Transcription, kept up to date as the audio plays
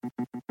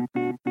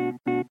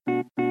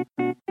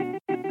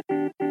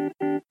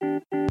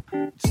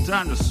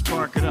Time to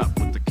spark it up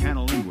with the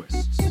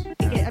Cannalinguists.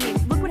 I mean,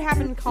 look what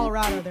happened in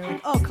Colorado. They're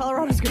like, oh,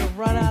 Colorado's going to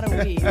run out of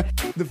weed.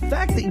 The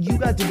fact that you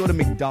got to go to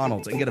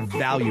McDonald's and get a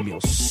value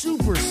meal,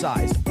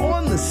 supersized,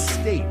 on the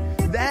state,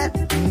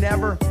 that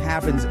never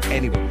happens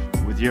anywhere.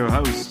 With your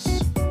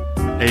hosts,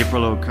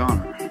 April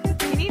O'Connor.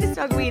 You need to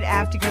smoke weed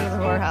after you go to the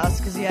whorehouse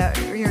because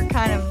you're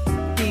kind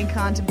of being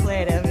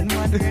contemplative and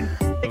wondering,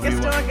 lick a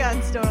store,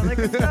 gun store, lick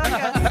a store,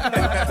 gun store.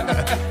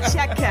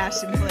 Check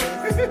cash in place.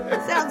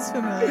 Sounds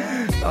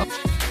familiar.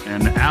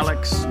 And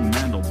Alex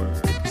Mandelberg.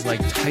 It's like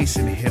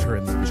Tyson hit her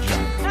in the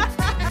vagina.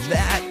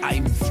 That,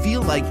 I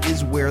feel like,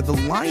 is where the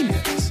line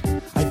is.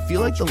 I feel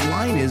like the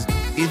line is,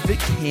 if it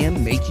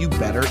can make you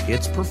better,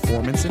 it's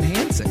performance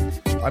enhancing.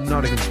 I'm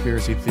not a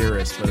conspiracy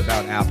theorist, but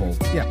about Apple,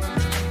 yeah.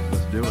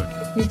 Let's do it.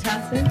 You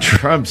toss it?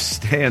 Trump's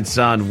stance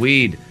on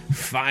weed.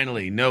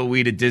 Finally, no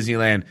weed at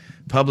Disneyland.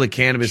 Public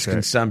cannabis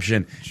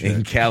consumption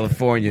in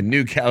California.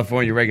 New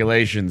California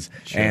regulations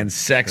and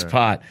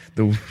Sexxpot,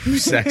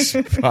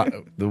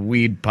 the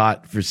weed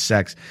pot for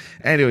sex.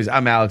 Anyways,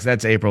 I'm Alex.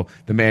 That's April,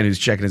 the man who's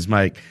checking his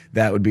mic.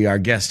 That would be our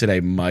guest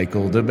today,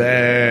 Michael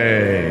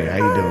DeBay. How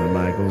you doing,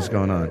 Michael? What's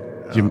going on?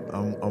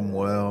 I'm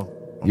well.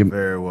 I'm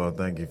very well.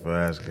 Thank you for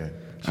asking.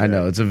 I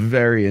know it's a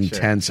very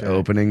intense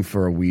opening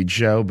for a weed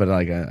show, but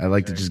I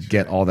like to just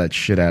get all that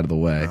shit out of the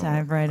way.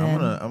 Dive right in.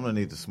 I'm gonna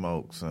need to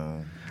smoke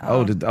some.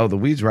 The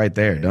weed's right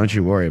there. Don't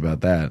you worry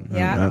about that.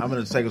 Yeah. I'm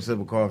gonna take a sip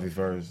of coffee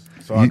first,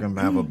 so I can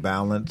have a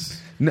balance.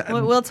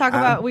 We'll talk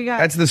about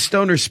that's the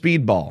stoner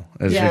speedball,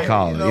 as you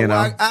call it. You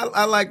know,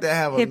 I like to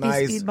have a Hippie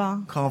nice,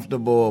 speedball.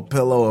 comfortable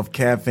pillow of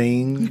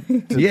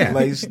caffeine to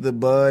place the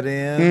bud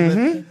in.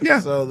 Mm-hmm. Yeah.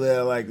 So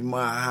that like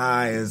my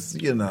high is,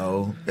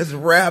 it's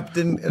wrapped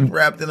in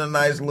a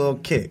nice little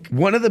kick.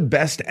 One of the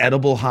best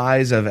edible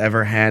highs I've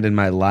ever had in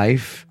my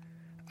life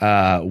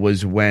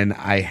was when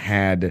I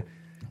had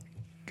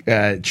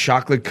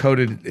chocolate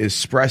coated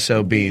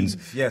espresso beans,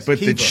 yes, but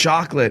the Kiva.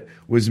 chocolate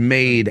was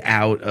made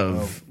out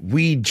of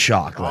weed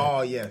chocolate.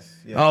 Oh yes.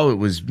 Oh, it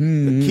was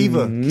the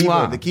Kiva.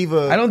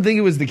 I don't think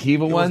it was the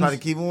Kiva ones. It was not the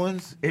Kiva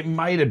ones. It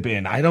might have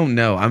been. I don't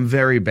know. I'm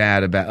very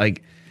bad about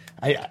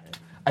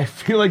I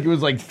feel like it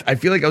was like I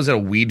was at a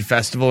weed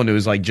festival and it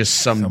was like just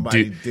some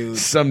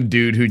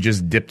dude who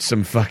just dipped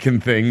some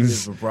fucking things.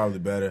 This was probably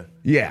better.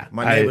 Yeah,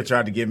 my neighbor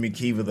tried to give me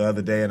Kiva the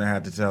other day, and I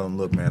had to tell him,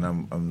 "Look, man,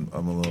 I'm a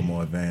little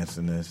more advanced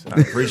than this.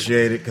 I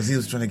appreciate it because he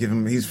was trying to give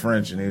him. He's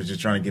French, and he was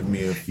just trying to give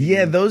me a few.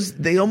 Yeah.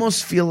 They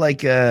almost feel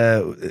like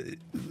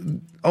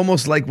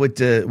almost like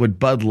what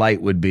Bud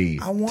Light would be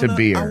to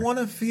beer. I want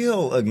to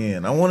feel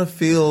again. I want to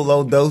feel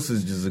low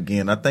dosages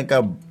again. I think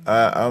I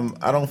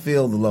don't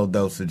feel the low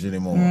dosage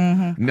anymore.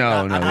 Mm-hmm.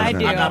 No, I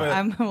do.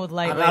 I'm with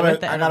lightweight with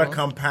the I gotta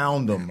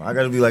compound them. I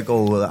gotta be like,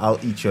 I'll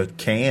eat your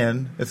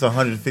can. It's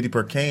 $150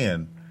 per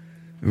can.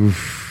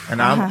 Oof.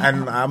 And I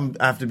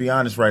have to be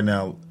honest right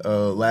now.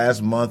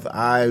 Last month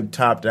I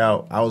topped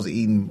out. I was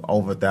eating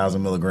over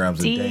 1,000 milligrams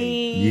a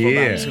day for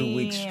about 2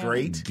 weeks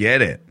straight.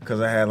 Get it?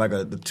 Because I had like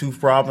the tooth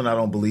problem. I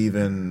don't believe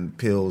in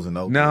pills and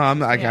opiates. No,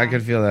 I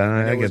could feel that.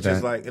 I get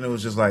that. And it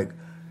was just like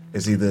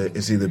it's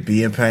either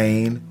be in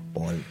pain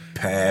or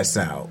pass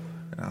out.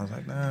 And I was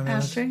like, nah, man.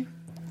 Ashtray?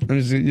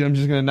 I'm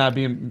just gonna not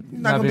be in.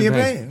 Not gonna be in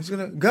pain. I'm just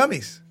gonna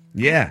gummies.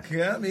 Yeah.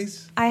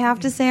 Gummies. I have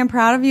to say I'm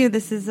proud of you.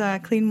 This is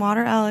clean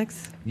water,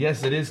 Alex.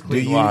 Yes, it is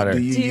clean water.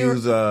 Do you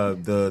use the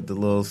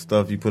little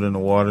stuff you put in the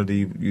water? Do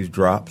you use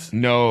drops?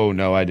 No,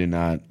 I do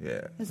not.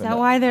 Yeah. Is that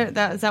why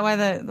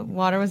the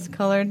water was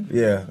colored?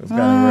 Yeah, it's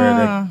kind of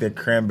rare. That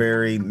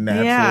cranberry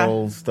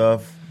natural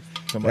stuff.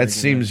 That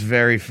seems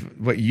very.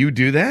 What, you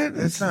do that?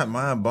 It's not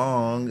my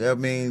bong. I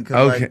mean,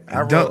 okay.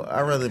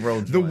 I really roll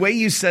joints. The way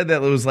you said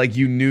that, it was like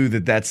you knew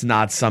that's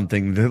not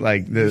something that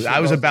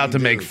I was about to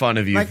make fun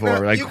of you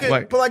for. You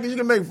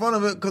can make fun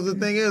of it because the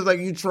thing is,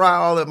 like, you try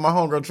all that. My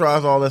homegirl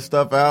tries all that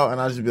stuff out,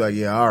 and I just be like,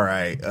 yeah, all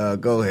right,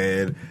 go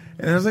ahead.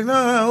 And I was like,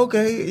 no,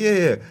 okay,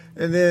 yeah.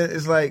 And then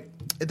it's like,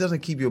 it doesn't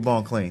keep your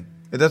bong clean.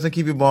 It doesn't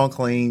keep your bong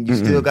clean. You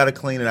still got to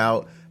clean it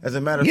out. As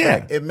a matter of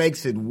fact, it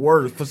makes it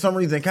worse. For some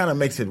reason, it kind of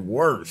makes it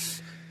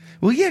worse.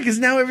 Well, yeah, because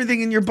now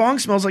everything in your bong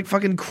smells like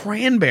fucking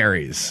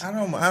cranberries. I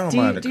don't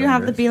mind. Do you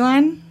have the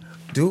beeline?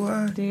 Do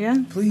I? Do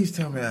you? Please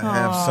tell me I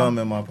have some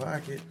in my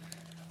pocket.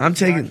 I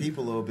keep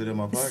a little bit in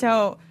my pocket.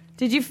 So,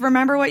 did you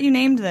remember what you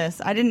named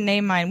this? I didn't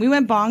name mine. We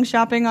went bong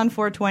shopping on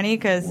 420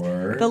 because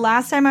the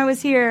last time I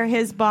was here,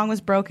 his bong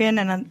was broken,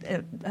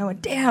 and I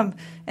went, damn.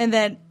 And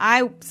then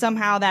I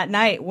somehow that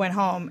night went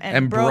home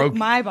and broke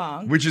my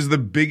bong. Which is the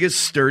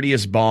biggest,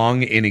 sturdiest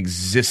bong in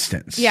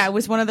existence. Yeah, it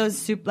was one of those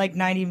super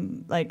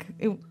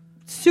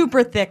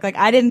thick. Like,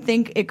 I didn't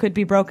think it could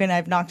be broken.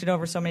 I've knocked it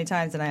over so many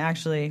times, and I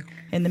actually,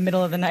 in the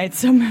middle of the night,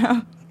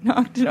 somehow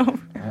knocked it over.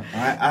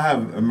 I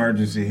have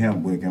emergency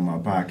hemp wick in my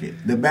pocket.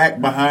 The back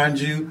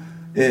behind you,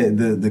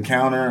 the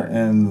counter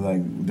and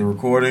like the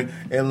recording,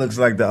 it looks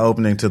like the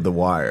opening to The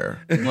Wire.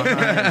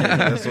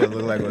 That's what it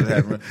looked like what's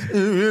happening.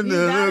 In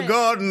the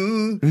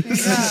garden.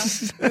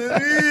 That's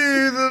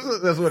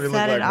what it looked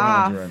like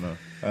right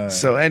now.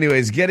 So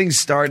anyways, getting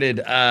started,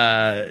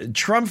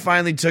 Trump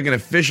finally took an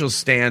official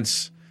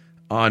stance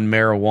on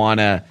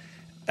marijuana,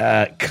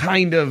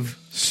 kind of,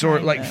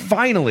 sort, like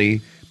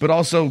finally, but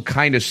also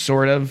kind of,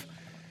 sort of.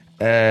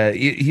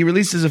 He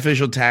released his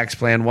official tax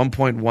plan,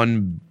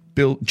 $1.1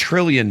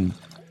 trillion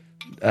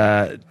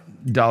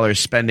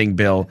spending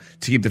bill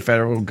to keep the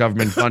federal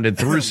government funded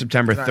through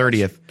September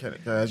 30th. Can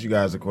I ask you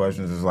guys a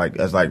question? As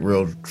like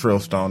real trill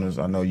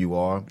stoners, I know you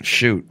are.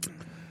 Shoot.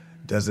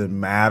 Does it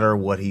matter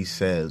what he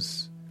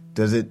says?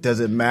 Does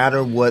it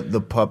matter what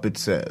the puppet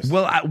says?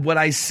 Well, what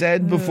I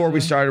said before we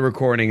started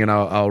recording, and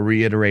I'll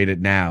reiterate it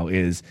now,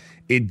 is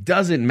it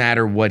doesn't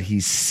matter what he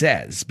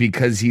says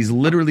because he's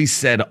literally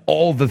said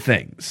all the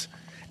things.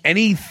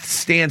 Any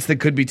stance that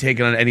could be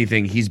taken on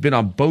anything, he's been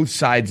on both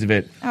sides of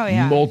it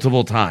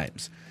multiple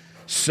times.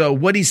 So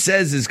what he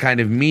says is kind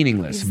of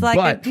meaningless. He's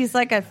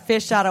like a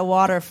fish out of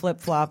water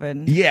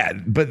flip-flopping. Yeah,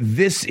 but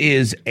this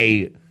is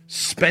a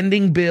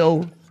spending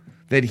bill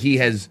that he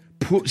has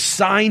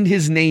signed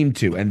his name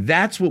to, and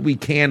that's what we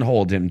can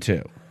hold him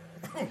to.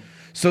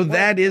 So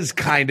that is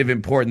kind of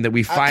important that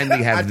we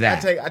finally have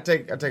that. I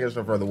take it a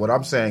step further. What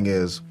I'm saying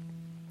is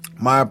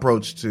my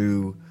approach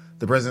to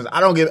the president.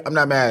 I'm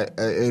not mad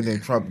at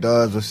anything Trump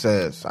does or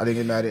says. I didn't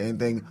get mad at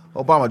anything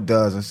Obama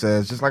does and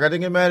says. Just like I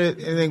didn't get mad at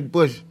anything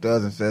Bush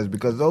does and says,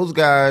 because those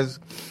guys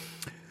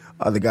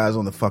are the guys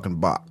on the fucking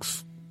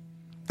box.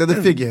 They're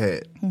the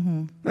figurehead.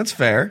 Mm-hmm. That's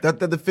fair. They're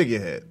the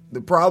figurehead.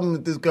 The problem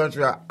with this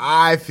country,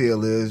 I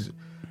feel, is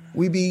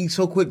we be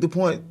so quick to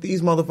point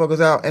these motherfuckers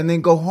out and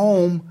then go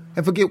home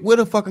and forget we're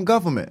the fucking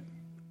government.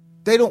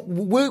 They don't.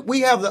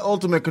 We have the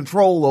ultimate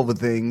control over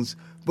things,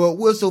 but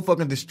we're so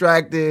fucking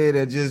distracted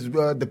and just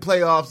the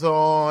playoffs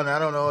on. I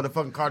don't know. The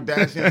fucking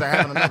Kardashians are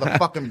having another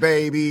fucking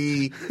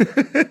baby,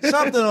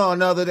 something or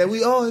another. That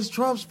it's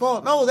Trump's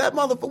fault. No, that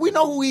motherfucker. We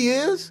know who he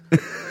is.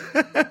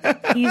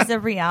 He's a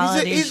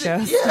reality show.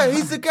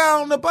 He's the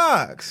guy on the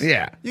box.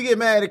 Yeah. You get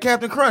mad at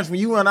Captain Crunch when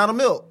you run out of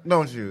milk,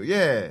 don't you?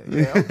 Yeah.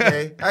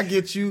 Okay, I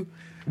get you.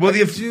 Well,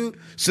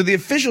 so the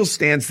official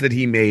stance that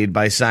he made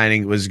by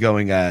signing was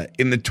going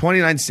in the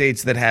 29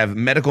 states that have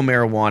medical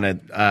marijuana,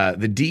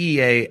 the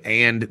DEA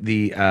and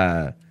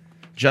the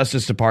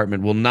Justice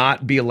Department will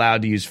not be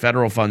allowed to use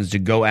federal funds to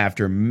go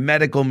after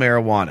medical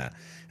marijuana.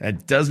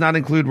 That does not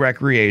include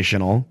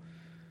recreational.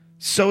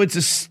 So it's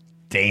a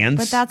stance.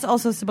 But that's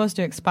also supposed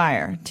to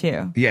expire,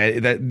 too.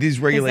 Yeah, these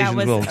regulations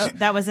will.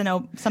 That was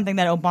something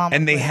that Obama.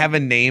 And they have a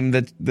name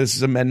that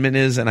this amendment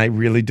is, and I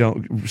really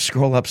don't.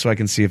 Scroll up so I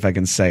can see if I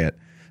can say it.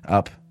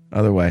 Up,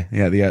 other way.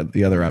 Yeah,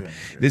 the other up.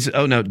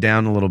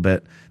 Down a little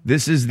bit.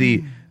 This is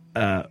the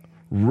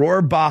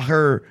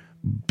Rohrabacher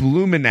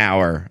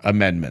Blumenauer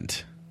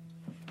Amendment.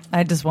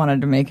 I just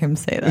wanted to make him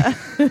say that.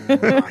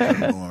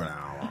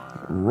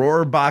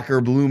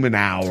 Rohrabacher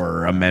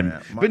Blumenauer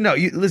Amendment. But no,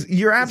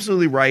 you're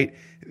absolutely right.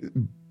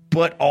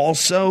 But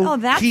also,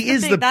 that's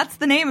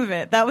the name of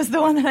it. That was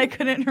the one that I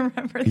couldn't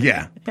remember.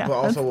 Yeah. But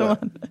also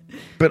what?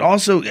 But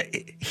also,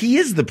 he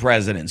is the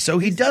president, so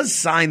he does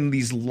sign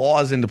these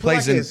laws into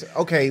place.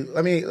 Okay,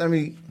 let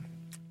me.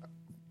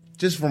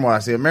 Just from what I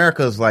see,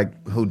 America is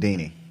like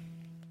Houdini,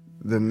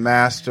 the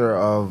master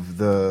of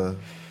the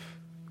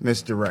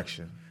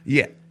misdirection.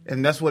 Yeah.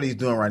 And that's what he's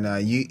doing right now.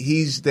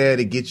 He's there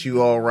to get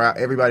you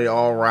everybody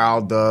all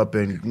riled up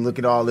and look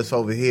at all this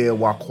over here,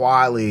 while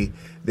quietly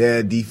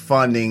they're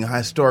defunding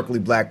historically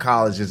black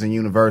colleges and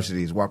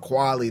universities, while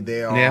quietly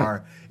they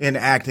are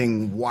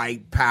enacting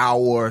white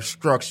power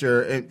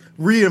structure and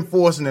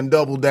reinforcing and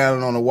double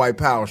down on the white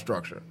power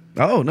structure.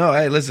 Oh no!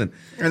 Hey, listen,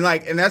 and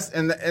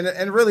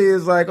really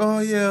is like, oh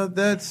yeah,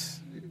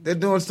 they're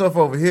doing stuff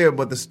over here,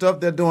 but the stuff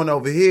they're doing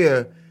over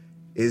here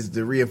is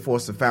to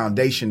reinforce the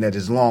foundation that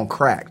is long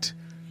cracked.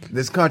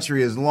 This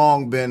country has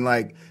long been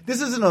like, this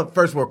isn't a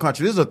first world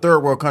country. This is a third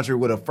world country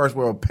with a first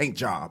world paint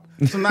job.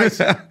 Some nice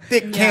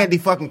thick candy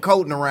fucking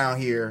coating around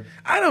here.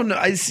 I don't know.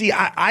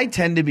 I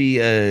tend to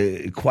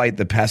be quite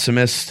the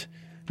pessimist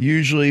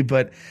usually,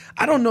 but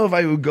I don't know if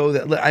I would go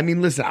that. I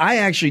mean, listen, I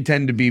actually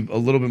tend to be a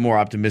little bit more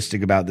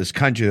optimistic about this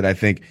country. That I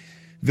think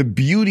the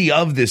beauty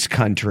of this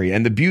country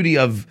and the beauty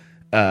of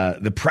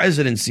the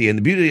presidency and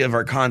the beauty of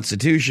our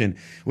Constitution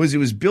was it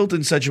was built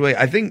in such a way.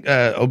 I think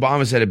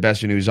Obama said it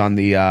best when he was on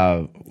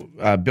the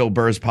Bill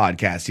Burr's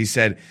podcast. He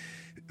said,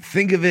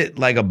 think of it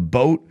like a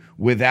boat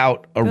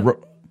without a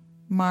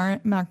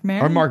Mark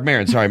Maron? Or Mark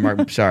Maron. Sorry,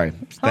 Mark. Sorry.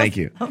 Thank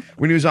you.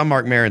 When he was on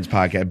Mark Maron's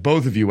podcast,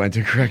 both of you went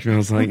to correct me. I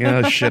was like,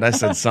 oh, shit, I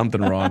said something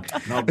wrong.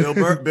 No, Bill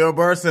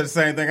Burr said the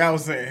same thing I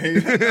was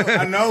saying.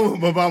 I know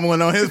Obama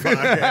went on his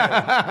podcast.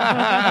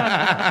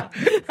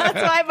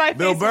 That's why my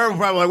Bill Burr was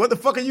probably like, what the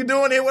fuck are you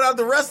doing here without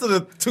the rest of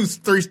the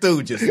three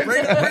stooges?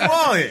 Bring them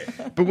on here.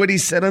 But what he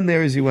said on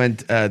there is he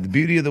went, the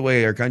beauty of the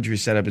way our country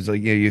is set up is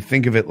like, you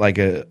think of it like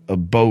a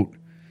boat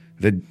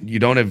that you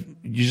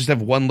just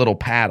have one little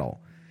paddle.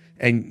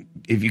 And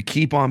if you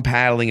keep on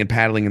paddling and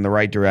paddling in the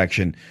right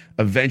direction,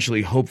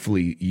 eventually,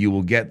 hopefully, you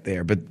will get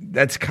there. But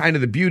that's kind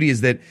of the beauty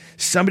is that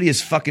somebody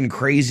as fucking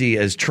crazy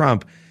as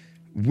Trump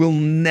will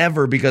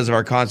never, because of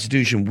our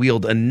Constitution,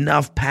 wield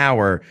enough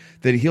power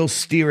that he'll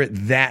steer it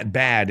that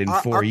bad in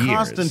 4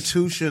 years.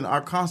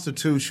 Our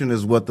Constitution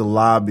is what the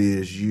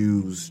lobbyists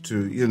use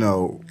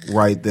to,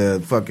 write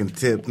the fucking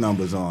tip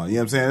numbers on. You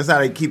know what I'm saying? That's how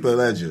they keep a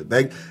ledger.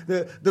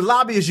 The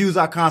lobbyists use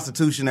our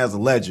Constitution as a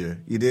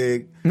ledger. You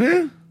dig?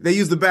 Yeah. They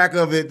use the back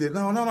of it.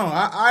 No.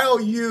 I owe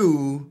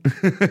you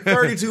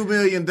 $32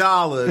 million.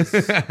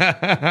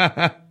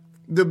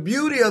 The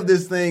beauty of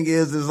this thing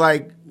is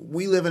like,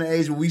 we live in an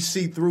age where we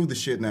see through the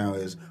shit now.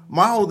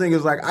 My whole thing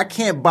is like, I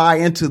can't buy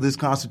into this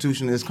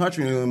Constitution in this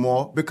country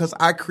anymore because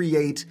I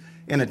create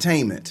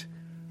entertainment.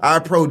 I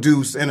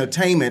produce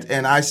entertainment,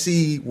 and I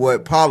see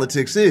what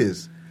politics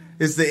is.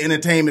 It's the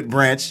entertainment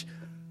branch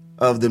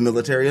of the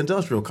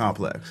military-industrial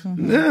complex.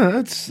 Mm-hmm. Yeah,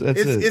 it's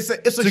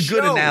a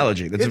good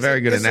analogy. That's a very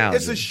good analogy.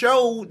 It's a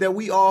show that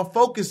we all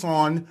focus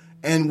on,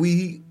 and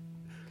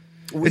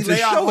it's a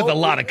show with a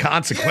lot of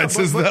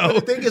consequences, but though.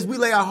 The thing is, we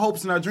lay our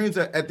hopes and our dreams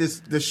at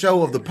the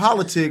show of the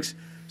politics,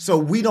 so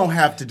we don't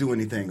have to do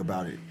anything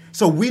about it.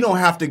 So we don't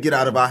have to get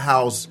out of our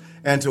house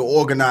and to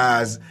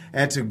organize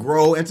and to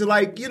grow and to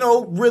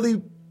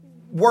really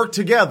work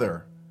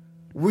together.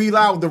 We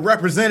allow the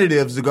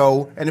representatives to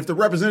go, and if the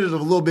representatives are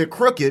a little bit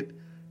crooked,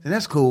 then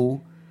that's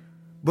cool.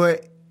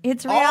 But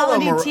it's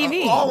reality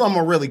TV. All of them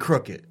are really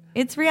crooked.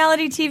 It's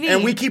reality TV,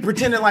 and we keep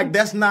pretending like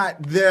that's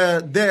not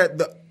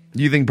the.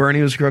 You think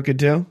Bernie was crooked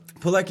too?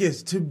 But like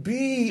it's to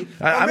be.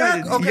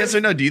 Yes or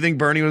no? Do you think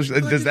Bernie was?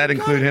 Does that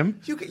include him?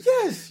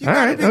 Yes. All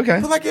right. Okay.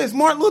 But like it's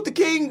Martin Luther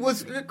King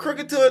was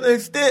crooked to an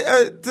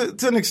extent.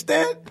 To an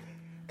extent,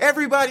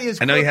 everybody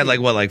is. I know he had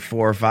like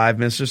 4 or 5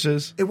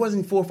 mistresses. It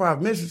wasn't 4 or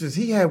 5 mistresses.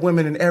 He had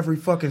women in every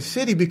fucking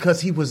city because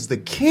he was the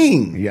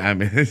king. Yeah, I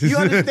mean, you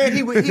understand?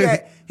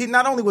 He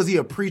not only was he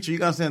a preacher.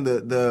 You understand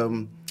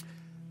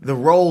the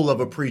role of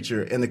a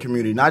preacher in the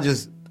community, not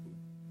just.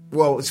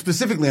 Well,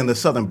 specifically in the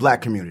Southern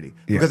black community,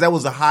 because that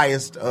was the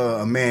highest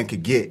a man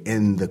could get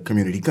in the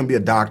community. He couldn't be a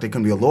doctor, he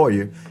couldn't be a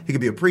lawyer, he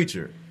could be a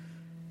preacher.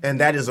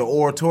 And that is an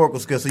oratorical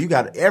skill, so you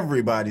got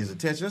everybody's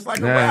attention. It's like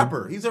a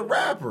rapper. He's a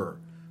rapper.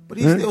 But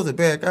he still was a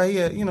bad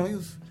guy. He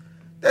was...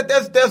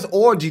 That's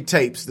orgy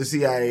tapes the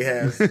CIA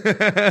has. But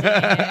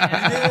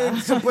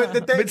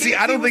see,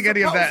 I don't think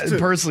any of that,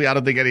 personally, I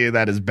don't think any of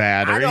that is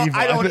bad or evil.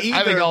 I don't either.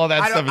 I think all of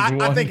that stuff is one.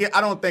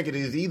 I don't think it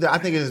is either. I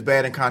think it is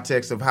bad in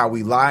context of how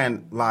we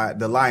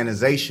the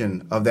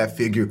lionization of that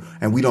figure,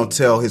 and we don't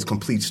tell his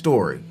complete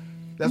story.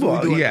 That's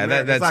what we do.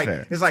 Yeah, that's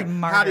fair. It's like,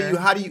 how do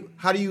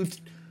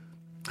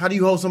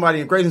you hold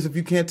somebody in greatness if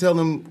you can't tell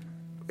them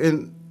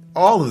in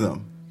all of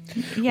them?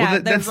 Yeah,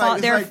 only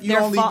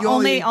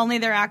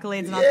their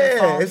accolades, not their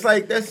fault. Yeah, it's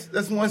like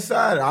that's one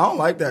side. I don't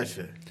like that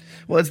shit.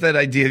 Well, it's that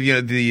idea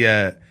of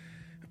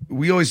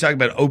we always talk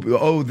about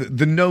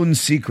the known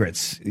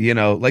secrets.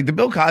 Like the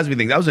Bill Cosby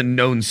thing. That was a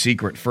known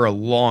secret for a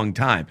long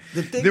time.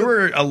 There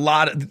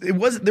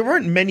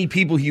weren't many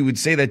people he would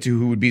say that to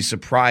who would be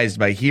surprised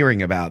by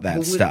hearing about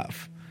that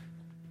stuff.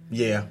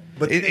 Yeah,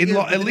 but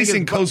at least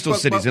in coastal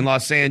cities, in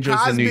Los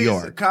Angeles and New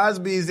York,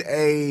 Cosby's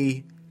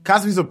a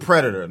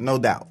predator, no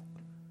doubt.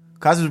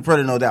 Cosby's a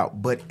predator, no doubt,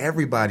 but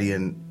everybody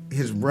in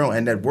his realm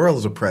and that world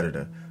is a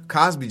predator.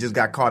 Cosby just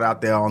got caught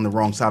out there on the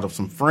wrong side of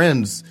some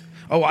friends.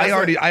 Oh, I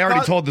already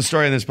told the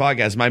story on this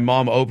podcast. My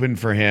mom opened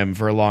for him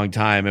for a long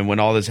time, and when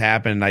all this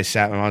happened, I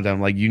sat my mom down.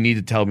 I'm like, you need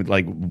to tell me,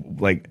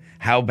 like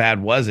how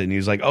bad was it? And he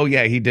was like, oh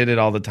yeah, he did it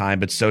all the time,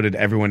 but so did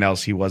everyone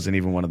else. He wasn't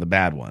even one of the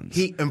bad ones.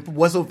 And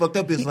what's so fucked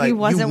up is like you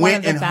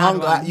went and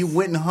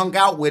hung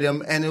out with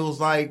him, and it was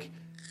like.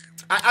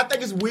 I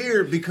think it's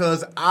weird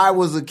because I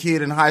was a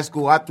kid in high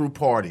school. I threw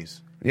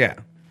parties. Yeah.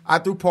 I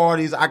threw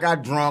parties. I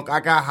got drunk. I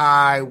got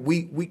high.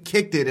 We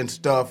kicked it and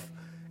stuff.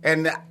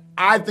 And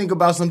I think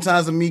about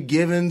sometimes of me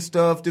giving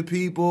stuff to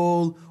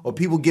people or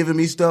people giving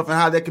me stuff and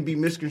how that can be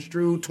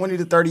misconstrued 20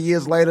 to 30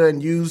 years later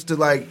and used to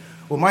like,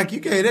 well, Mike, you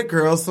gave that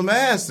girl some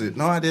acid.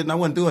 No, I didn't. I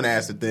wasn't doing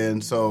acid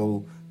then,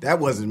 so that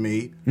wasn't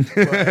me.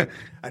 But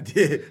I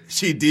did.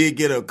 She did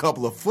get a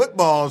couple of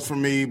footballs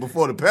from me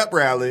before the pep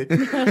rally. in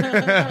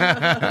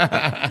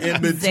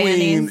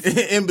between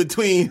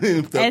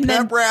the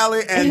pep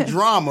rally and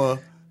drama.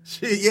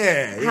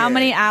 How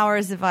many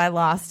hours have I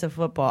lost to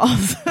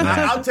footballs?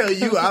 I'll tell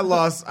you, I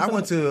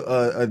went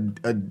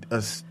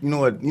to you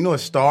know what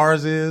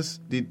Stars is?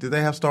 Do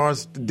they have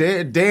Stars?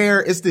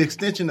 Dare. It's the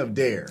extension of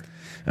Dare.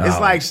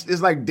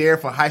 It's like Dare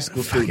for high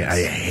school students.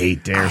 I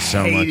hate Dare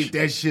so much. I hated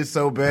that shit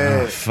so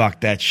bad. Oh, fuck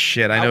that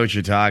shit. I know what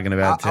you're talking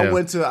about too. I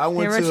went to.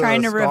 They were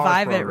trying to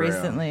revive it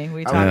recently.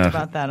 We talked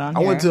about that on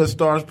here. I went to a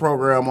Stars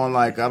program on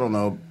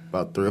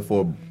about 3 or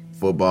 4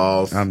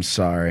 footballs. I'm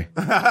sorry.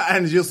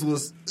 And it just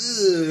was.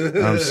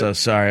 I'm so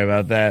sorry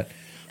about that.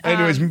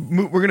 Anyways,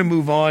 we're gonna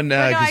move on. All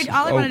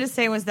I wanted to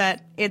say was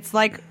that it's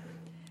like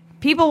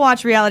people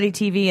watch reality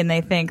TV and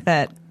they think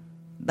that,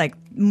 like,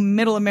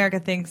 middle America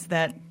thinks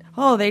that,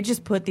 oh, they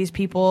just put these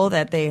people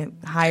that they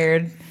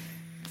hired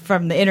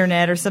from the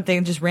internet or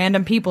something, just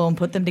random people, and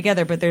put them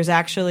together. But there's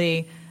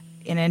actually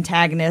an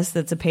antagonist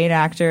that's a paid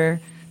actor.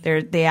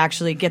 They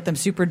actually get them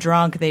super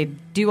drunk. They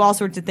do all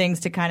sorts of things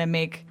to kind of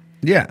make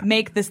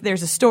make this.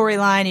 There's a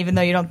storyline, even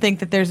though you don't think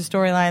that there's a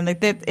storyline. Like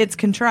it's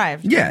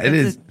contrived. Yeah, it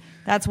is.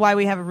 That's why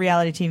we have a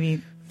reality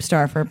TV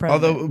star for a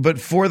president. But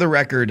for the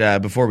record,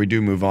 before we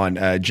do move on,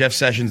 Jeff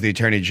Sessions, the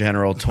Attorney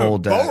General,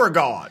 told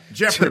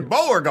Jeffrey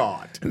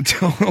Beauregard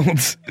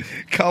told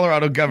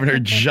Colorado Governor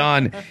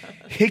John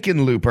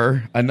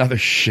Hickenlooper, another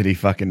shitty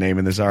fucking name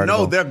in this article.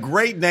 No, they're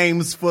great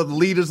names for the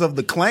leaders of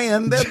the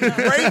Klan. They're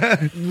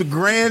great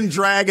Grand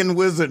Dragon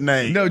Wizard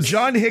names. No,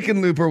 John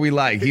Hickenlooper we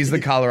like. He's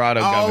the Colorado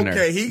governor.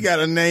 Okay, he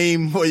got a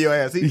name for your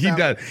ass. He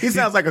does. He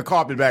sounds like a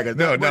carpetbagger.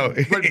 No. But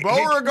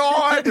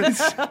Beauregard...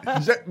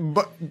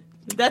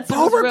 That's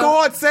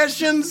Beauregard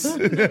Sessions.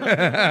 He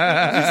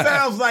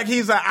sounds like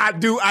he's I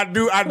do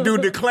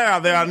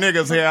declare there are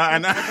niggas here,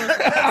 and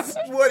that's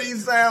what he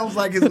sounds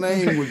like. His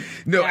name was.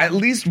 No, at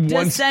least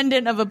once.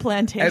 Descendant of a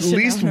plantation. At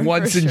least owner,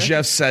 once in sure.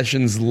 Jeff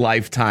Sessions'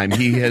 lifetime,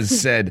 he has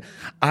said,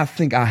 "I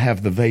think I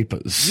have the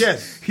vapors."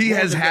 Yes, he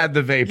has had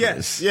the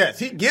vapors. Yes,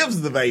 he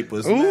gives the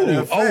vapors.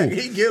 Ooh,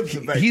 he gives the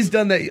vapors. He's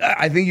done that.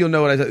 I think you'll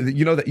know what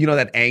you know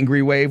that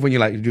angry wave when you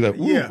like do that.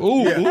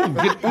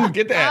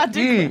 Get that.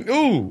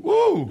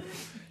 Ooh.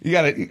 You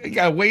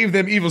gotta wave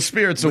them evil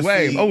spirits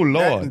away. See, oh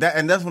Lord,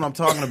 and that's what I'm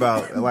talking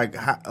about. Like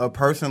a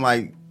person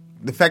like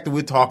the fact that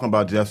we're talking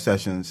about Jeff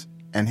Sessions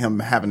and him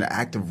having an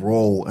active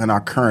role in our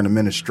current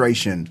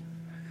administration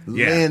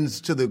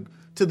lends to the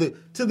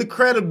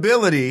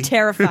credibility.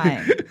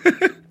 Terrifying.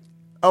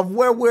 Of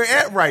where we're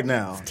at right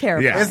now. It's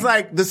terrifying. It's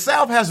like the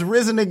South has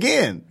risen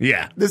again.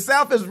 Yeah. The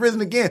South has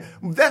risen again.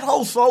 That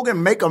whole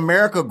slogan, "Make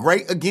America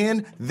Great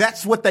Again,"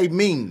 that's what they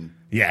mean.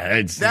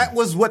 Yeah, that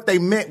was what they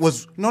meant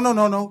was,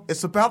 no.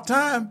 It's about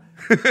time.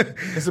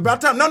 It's about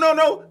time.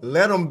 No.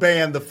 Let them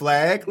ban the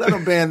flag. Let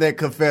them ban that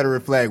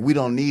Confederate flag. We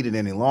don't need it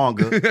any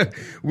longer.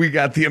 We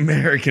got the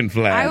American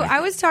flag. I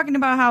was talking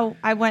about how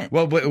I went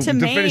to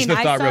Maine. Finish the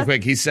thought real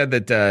quick, he said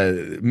that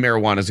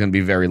marijuana is going to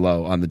be very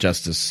low on the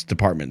Justice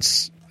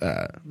Department's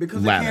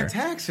because ladder. They can't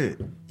tax it.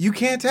 You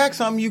can't tax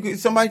something.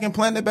 Somebody can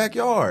plant in their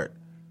backyard.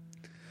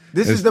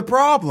 This is the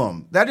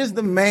problem. That is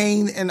the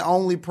main and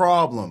only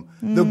problem.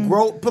 The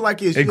growth,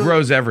 it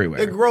grows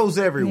everywhere. It grows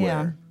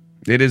everywhere.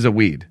 Yeah. It is a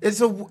weed.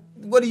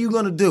 What are you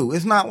going to do?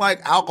 It's not like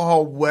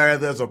alcohol where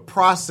there's a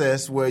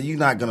process where you're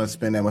not going to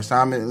spend that much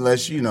time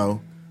unless,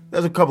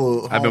 there's a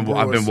couple of I've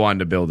been wanting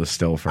to build a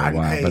still for a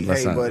while. But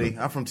let's not, buddy,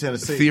 I'm from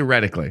Tennessee.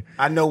 Theoretically.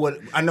 I know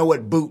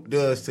what boot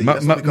does to you.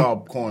 That's what we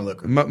call corn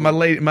liquor. My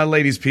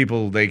ladies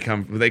people, they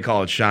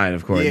call it shine,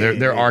 of course.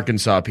 They're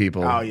Arkansas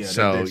people. Oh, yeah.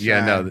 So,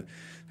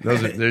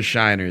 they're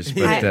shiners.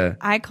 But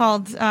I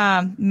called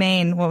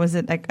Maine, what was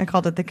it? I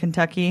called it the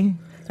Kentucky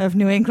of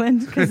New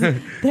England because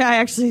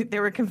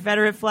there were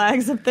Confederate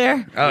flags up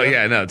there. Oh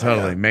yeah, no,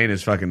 totally. Yeah. Maine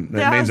is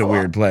Maine's a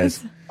weird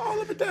place.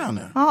 All up and down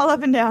there. All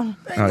up and down.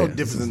 Ain't no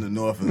difference in the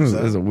north and the south.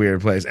 This is a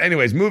weird place.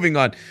 Anyways, moving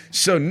on.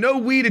 So no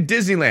weed at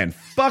Disneyland.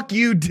 Fuck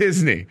you,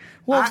 Disney.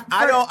 Well,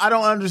 I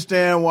don't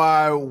understand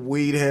why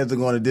weed heads are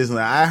going to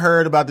Disneyland. I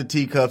heard about the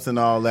teacups and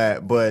all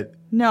that, but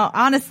no,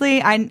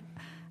 honestly, I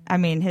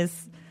mean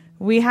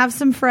we have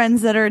some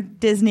friends that are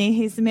Disney.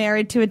 He's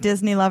married to a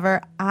Disney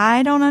lover.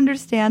 I don't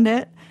understand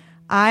it.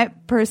 I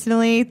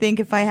personally think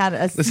if I had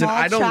a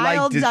small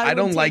child, I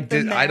don't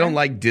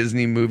like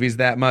Disney movies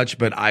that much,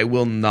 but I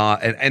will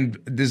not. And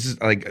this is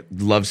like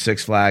love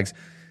Six Flags.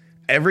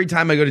 Every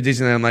time I go to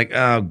Disneyland, I'm like,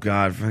 oh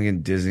God,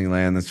 fucking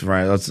Disneyland. That's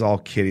right. That's all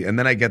kiddie. And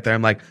then I get there,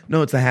 I'm like,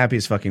 no, it's the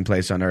happiest fucking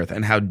place on earth.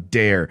 And how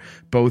dare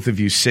both of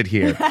you sit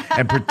here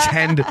and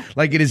pretend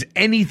like it is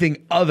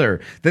anything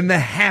other than the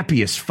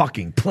happiest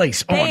fucking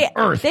place on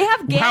earth. They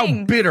have gangs.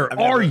 How bitter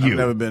are you? I've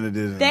never been to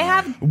Disneyland. They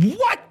have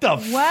what the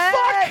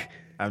fuck?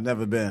 I've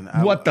never been.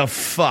 What the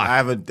fuck? I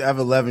have an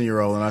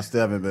 11-year-old and I still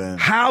haven't been.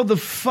 How the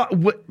fuck?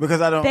 Because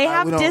I don't. They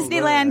have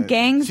Disneyland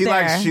gangs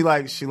there. She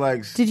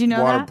likes. Did you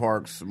know water that?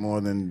 parks more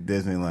than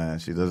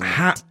Disneyland. She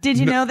doesn't. Did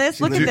you know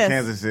this? Look at this.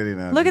 Kansas City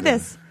now. Look at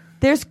this.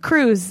 There's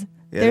crews.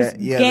 There's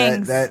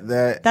gangs.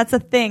 That's a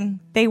thing.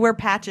 They wear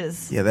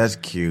patches. Yeah, that's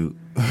cute.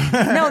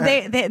 They're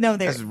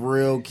that's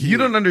real cute. You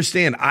don't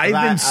understand. I've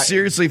been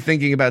seriously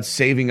thinking about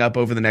saving up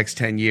over the next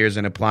 10 years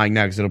and applying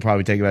now because it'll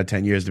probably take about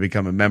 10 years to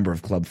become a member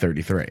of Club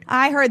 33.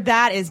 I heard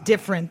that is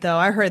different though.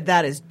 I heard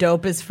that is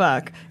dope as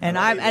fuck. And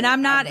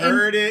I'm not.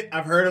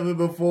 I've heard of it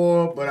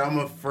before, but I'm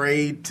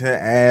afraid to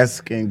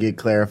ask and get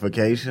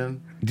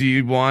clarification. Do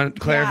you want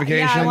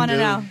clarification? Yeah, I want to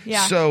know.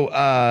 Yeah.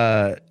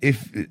 So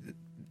if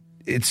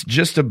it's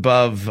just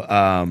above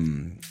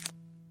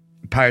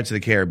Pirates of the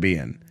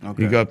Caribbean.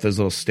 Okay. You go up those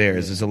little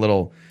stairs. There's a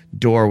little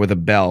door with a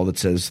bell that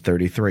says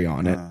 33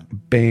 on it.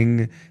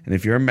 Bing. And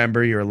if you're a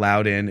member, you're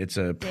allowed in. It's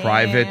a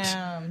private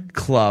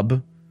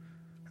club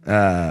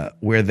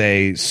where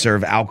they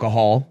serve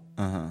alcohol,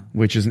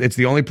 which is it's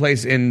the only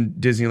place in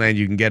Disneyland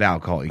you can get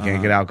alcohol. You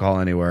can't get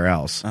alcohol anywhere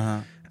else.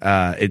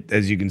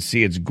 As you can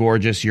see, it's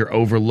gorgeous. You're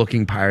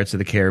overlooking Pirates of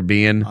the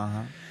Caribbean.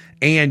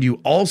 And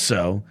you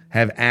also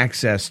have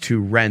access to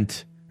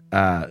rent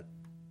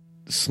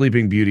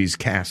Sleeping Beauty's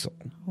castle.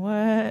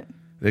 What?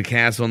 The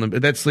castle,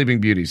 that's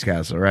Sleeping Beauty's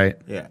castle, right?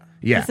 Yeah.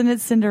 Isn't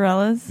it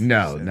Cinderella's?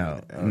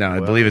 No. I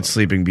believe it's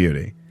Sleeping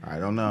Beauty. I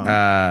don't know.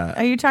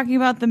 Are you talking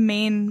about the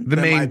main? The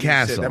main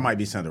castle. That might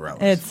be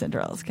Cinderella's. It's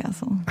Cinderella's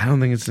castle. I don't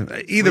think it's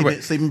either way.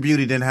 Sleeping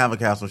Beauty didn't have a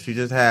castle. She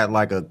just had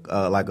like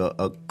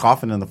a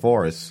coffin in the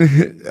forest.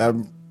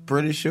 I'm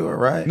pretty sure,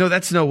 right? No,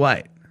 that's Snow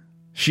White.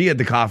 She had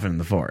the coffin in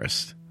the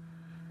forest.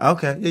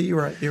 Okay, yeah, you're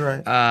right. You're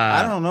right.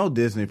 I don't know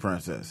Disney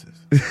princesses.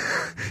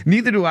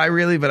 Neither do I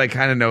really, but I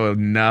kind of know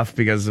enough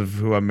because of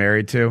who I'm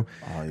married to.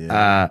 Oh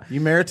yeah,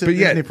 you married to a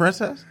Disney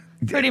princess?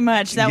 Pretty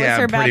much. That was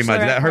her pretty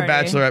much. bachelorette Her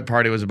party. bachelorette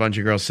party was a bunch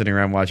of girls sitting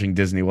around watching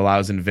Disney while I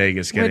was in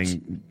Vegas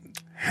getting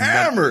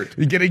hammered.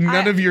 Getting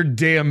none of your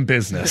damn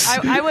business.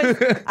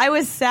 I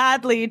was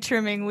sadly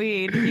trimming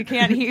weed. You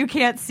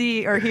can't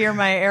see or hear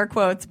my air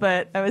quotes,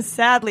 but I was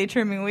sadly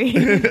trimming weed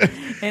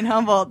in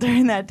Humboldt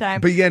during that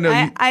time. But yeah, no,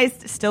 I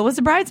still was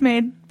a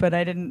bridesmaid, but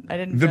I didn't.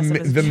 dress up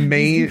as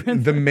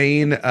the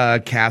main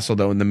castle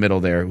though in the middle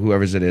there,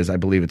 whoever's it is, I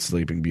believe it's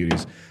Sleeping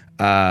Beauty's.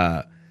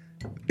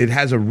 It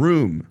has a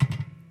room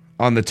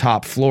on the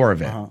top floor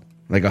of it,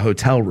 like a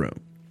hotel room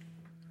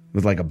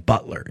with like a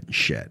butler and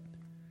shit.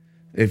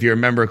 If you're a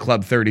member of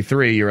Club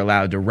 33, you're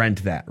allowed to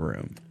rent that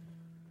room.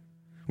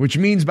 Which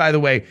means, by the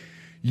way,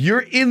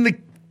 you're in the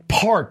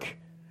park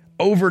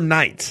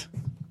overnight.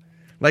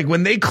 Like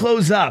when they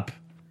close up,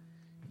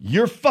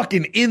 you're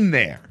fucking in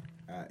there.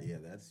 Yeah,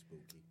 that's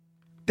spooky.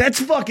 That's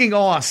fucking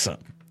awesome.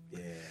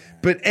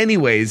 But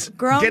anyways,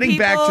 getting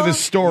back to the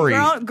story.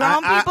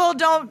 Grown people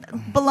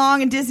don't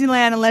belong in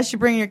Disneyland unless you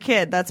bring your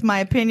kid. That's my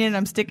opinion.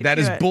 I'm sticking to it. That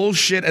is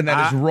bullshit and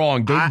that is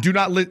wrong.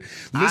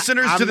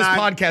 Listeners to this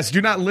podcast,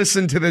 do not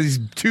listen to these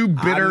two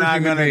bitter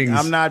human beings.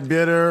 I'm not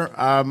bitter.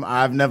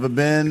 I've never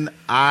been.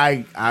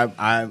 I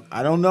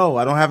don't know.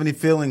 I don't have any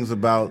feelings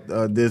about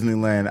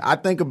Disneyland. I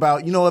think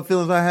about, you know what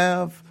feelings I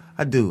have?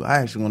 I do. I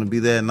actually want to be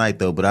there at night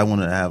though, but I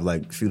want to have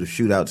shoot a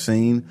shootout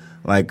scene.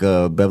 Like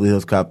Beverly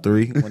Hills Cop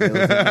 3. When they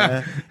was in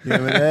there. You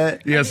remember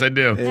that? Yes, I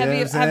do.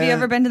 Have you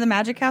ever been to the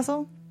Magic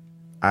Castle?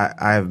 I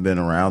have been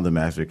around the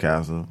Magic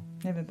Castle.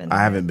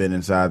 I haven't been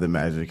inside the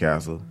Magic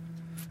Castle.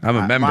 I'm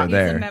a member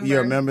there.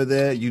 You're a member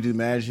there? You do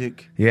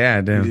magic? Yeah,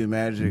 I do. You do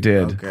magic?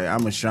 Did. Okay,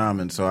 I'm a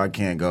shaman, so I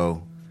can't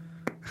go.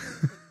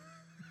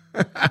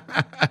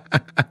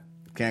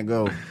 Can't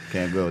go.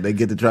 They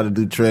get to try to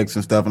do tricks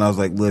and stuff, and I was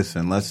like,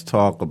 listen, let's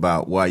talk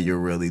about why you're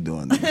really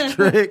doing these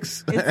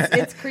tricks.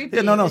 It's creepy.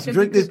 Yeah, no.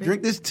 Drink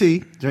this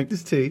tea,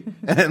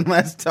 and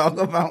let's talk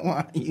about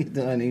why you're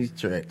doing these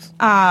tricks. Okay.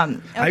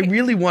 I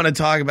really want to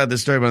talk about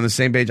this story, but on the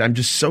same page, I'm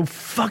just so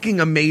fucking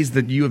amazed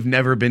that you have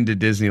never been to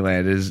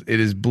Disneyland. It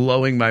is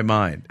blowing my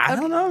mind. I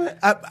don't know.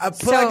 I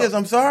put like this.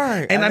 I'm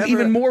sorry. And I'm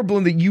even more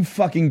blown that you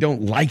fucking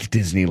don't like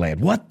Disneyland.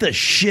 What the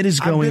shit is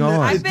going on?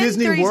 I've been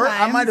Disney 3 World.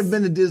 times. I might have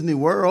been to Disney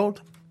World.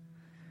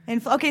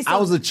 Okay, so I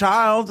was a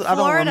child. I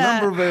don't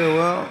remember very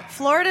well.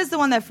 Florida's the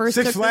one that first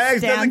Six took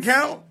Flags the stance. doesn't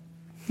count?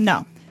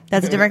 No,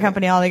 that's a different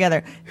company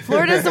altogether.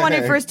 Florida's the one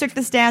who first took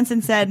the stance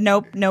and said,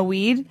 nope, no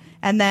weed.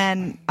 And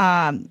then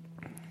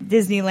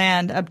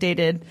Disneyland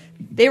updated.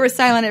 They were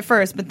silent at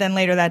first, but then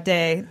later that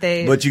day,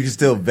 But you can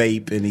still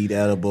vape and eat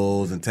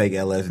edibles and take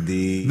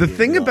LSD. The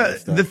thing about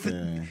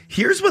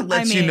here's what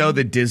lets you know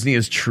that Disney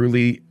is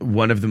truly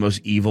one of the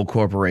most evil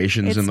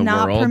corporations in the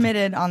world. It's not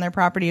permitted on their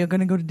property. You're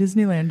going to go to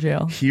Disneyland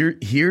jail.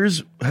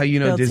 Here's how you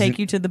know They'll take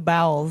you to the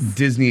bowels.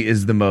 Disney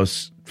is the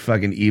most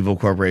fucking evil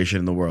corporation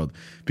in the world.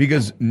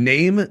 Because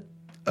name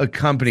a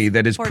company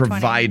that has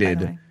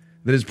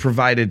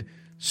provided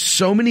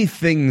so many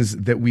things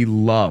that we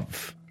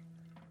love.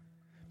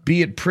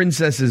 Be it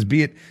princesses,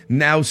 be it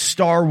now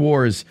Star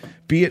Wars,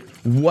 be it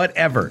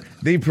whatever.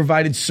 They've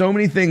provided so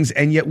many things,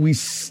 and yet we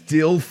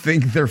still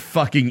think they're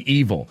fucking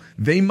evil.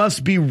 They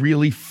must be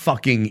really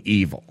fucking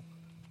evil.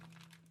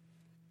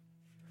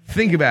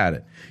 Think about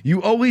it.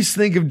 You always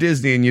think of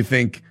Disney and you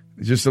think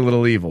just a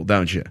little evil,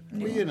 don't you?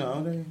 Well, you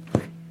know,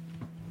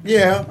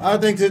 yeah, I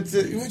think that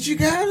but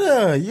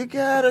you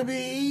gotta be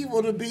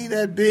evil to be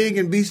that big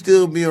and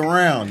still be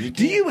around.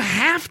 Do you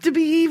have to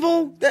be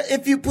evil?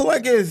 If you put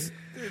like this.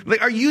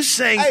 Like, are you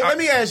saying? Hey, let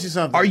me ask you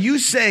something. Are you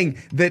saying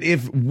that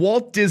if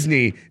Walt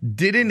Disney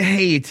didn't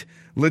hate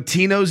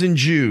Latinos and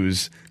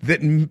Jews,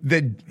 that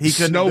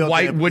Snow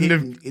White wouldn't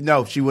have?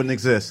 No, she wouldn't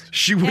exist.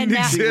 She wouldn't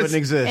exist. She wouldn't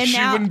exist.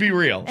 She wouldn't be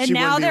real. And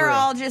now they're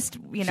all just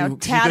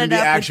tatted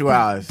up. She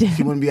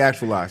wouldn't be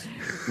actualized.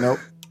 Nope.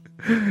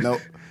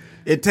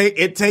 It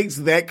takes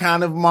that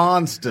kind of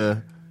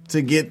monster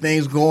to get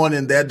things going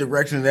in that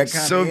direction, that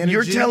kind of energy. So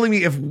you're telling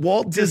me if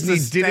Walt Disney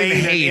didn't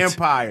hate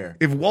empire,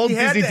 if Walt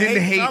Disney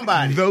didn't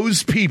hate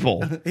those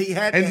people, he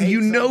had and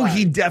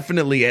he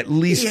definitely at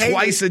least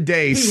twice a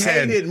day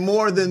said he hated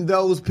more than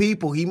those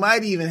people. He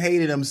might even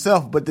hate it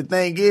himself. But the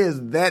thing is,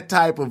 that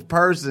type of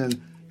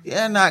person,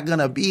 they're not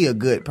gonna be a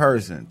good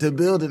person to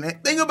build an.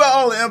 Think about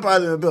all the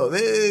empires they've built.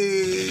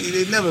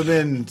 They've never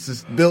been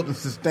built and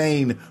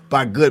sustained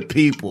by good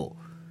people.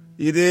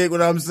 You dig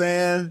what I'm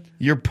saying?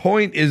 Your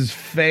point is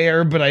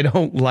fair, but I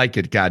don't like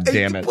it, God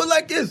damn it. But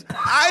like this,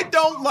 I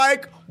don't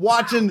like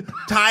watching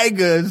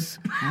tigers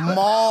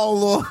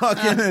maul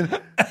fucking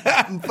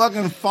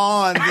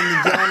fawns in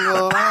the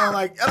jungle. I don't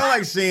don't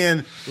like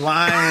seeing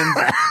lions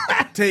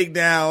take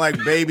down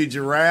like baby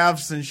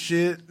giraffes and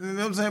shit. You know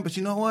what I'm saying? But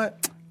you know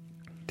what?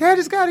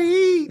 Daddy's got to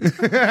eat.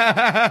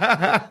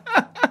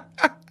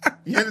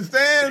 You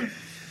understand?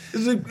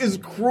 It's a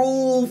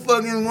cruel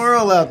fucking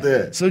world out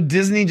there. So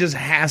Disney just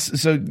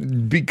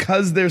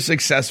because they're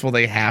successful,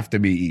 they have to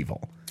be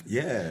evil.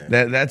 Yeah,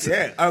 that's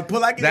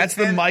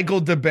the Michael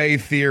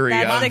DeBay theory.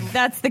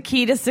 That's the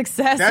key to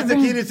success. That's the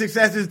key to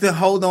success is to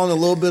hold on a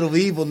little bit of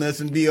evilness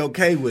and be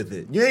okay with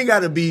it. You ain't got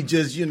to be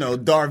just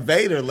Darth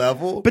Vader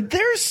level. But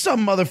there's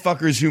some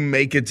motherfuckers who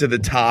make it to the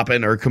top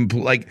and are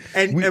complete.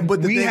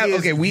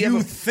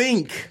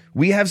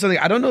 We have something.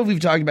 I don't know if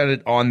we've talked about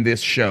it on this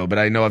show, but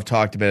I know I've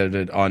talked about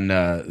it on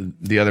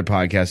the other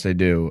podcast I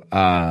do.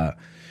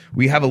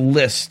 We have a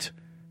list.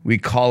 We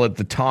call it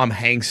the Tom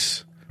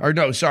Hanks. Or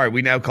no, sorry,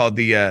 we now call it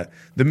the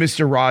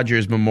Mr.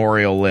 Rogers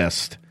Memorial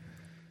List.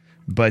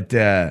 But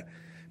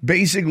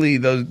basically,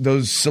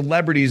 those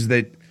celebrities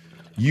that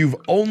you've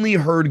only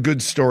heard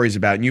good stories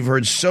about, and you've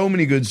heard so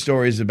many good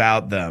stories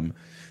about them,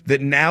 that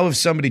now if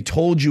somebody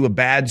told you a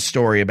bad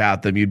story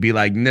about them, you'd be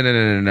like,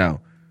 no.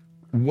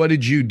 What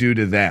did you do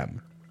to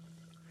them?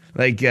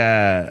 Like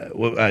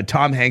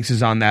Tom Hanks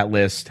is on that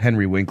list.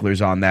 Henry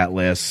Winkler's on that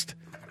list.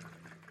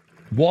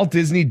 Walt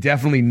Disney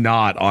definitely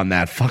not on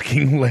that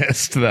fucking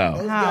list, though.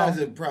 Those guys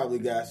have probably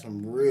got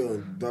some real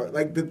dark.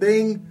 Like the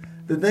thing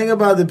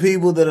about the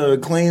people that are the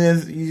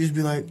cleanest, you just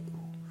be like,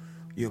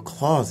 your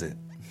closet.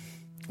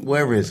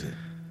 Where is it?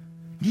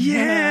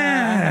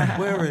 Yeah.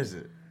 Where is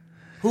it?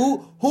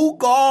 Who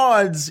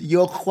guards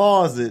your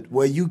closet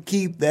where you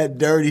keep that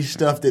dirty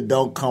stuff that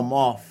don't come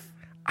off?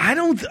 I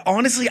don't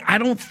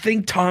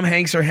think Tom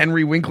Hanks or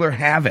Henry Winkler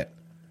have it.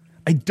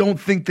 I don't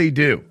think they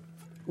do.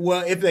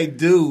 Well, if they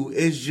do,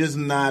 it's just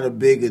not a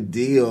big a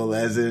deal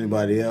as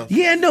anybody else.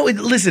 Yeah, no,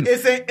 listen.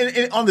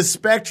 It's on the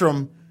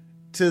spectrum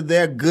to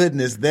their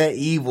goodness, their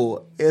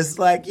evil. It's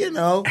like,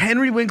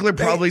 Henry Winkler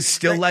probably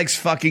still likes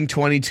fucking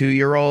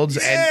 22-year-olds.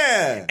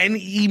 Yeah. And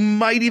he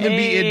might even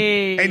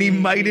be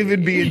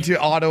into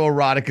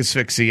autoerotic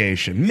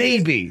asphyxiation.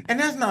 Maybe. And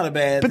that's not a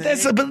bad thing.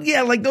 Those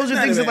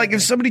are things that, like,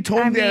 if somebody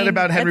told me that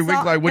about Henry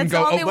Winkler, I wouldn't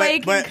go, That's the only way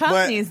he can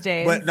come these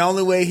days. But the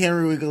only way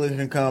Henry Winkler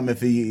can come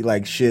if he,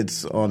 like,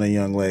 shits on a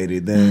young lady,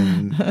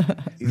 then...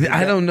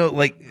 I don't know,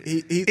 like,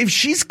 if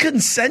she's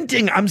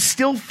consenting, I'm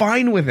still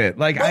fine with it.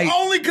 Like,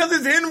 only because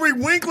it's Henry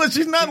Winkler.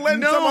 She's not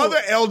letting some other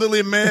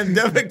elderly man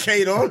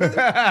defecate on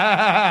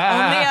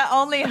her.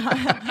 Only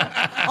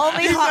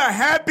These are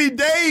happy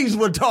days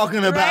we're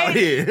talking about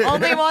here.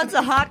 Only wants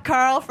a hot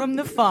Carl from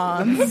the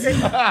Fonz.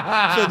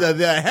 So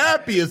they're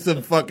happiest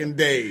of fucking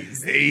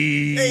days.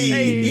 Hey.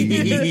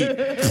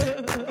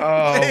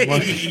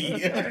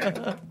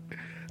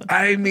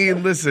 I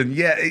mean, listen,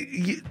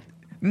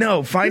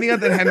 no, finding out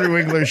that Henry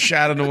Winkler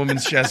shat on a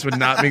woman's chest would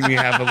not make me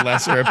have a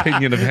lesser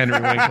opinion of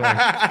Henry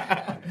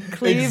Winkler.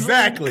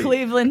 Exactly.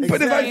 Cleveland.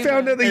 But if I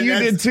found out that you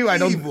did too, I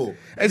don't. Evil.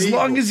 As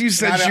long as you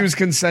said she was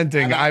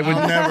consenting, I would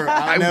never.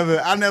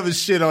 I'll never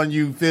shit on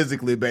you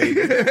physically, baby.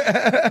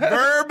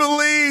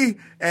 Verbally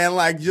and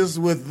like just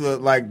with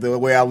the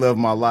way I live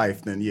my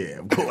life. Then yeah,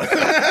 of course.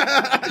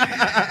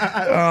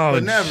 But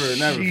never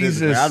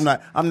physically.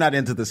 I'm not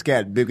into the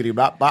scat biggity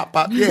bop bop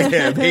bop.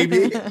 Yeah,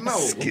 baby. No.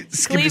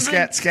 Skippy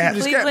scat.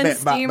 Cleveland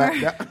steamer.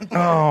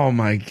 Oh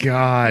my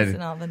God.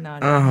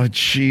 Oh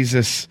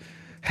Jesus.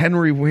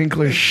 Henry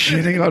Winkler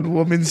shitting on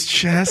woman's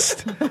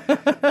chest.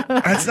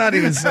 That's not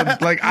even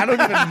like I don't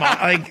even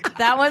like.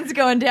 That one's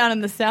going down in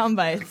the sound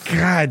bites.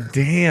 God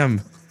damn.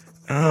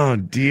 Oh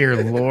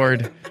dear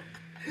Lord.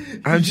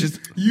 I'm just.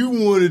 You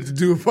wanted to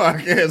do a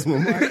podcast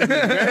with Mike,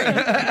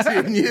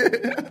 didn't you?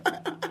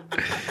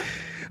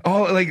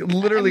 Oh, like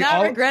literally,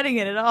 I'm not regretting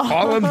it at all.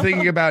 All I'm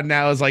thinking about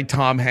now is like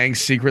Tom Hanks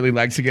secretly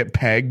likes to get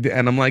pegged,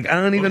 and I'm like, I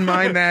don't even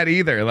mind that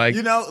either. Like,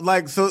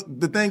 so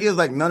the thing is,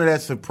 like, none of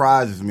that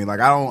surprises me.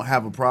 Like, I don't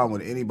have a problem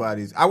with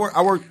anybody's. I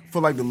worked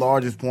for like the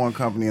largest porn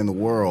company in the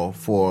world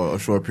for a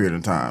short period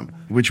of time.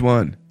 Which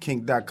one?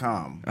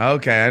 Kink.com.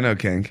 Okay, I know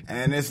Kink.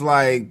 And it's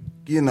like,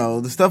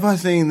 the stuff I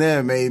seen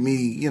there made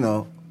me,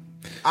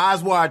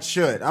 eyes wide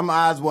shut. I'm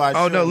eyes wide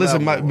shut. Oh no!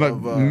 Listen,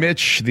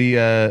 Mitch,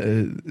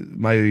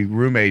 my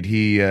roommate,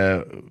 he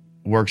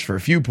works for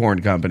a few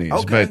porn companies.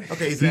 Okay,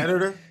 he's an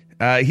editor.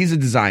 He's a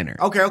designer.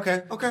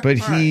 Okay. But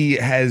he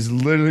has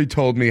literally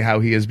told me how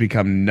he has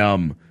become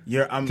numb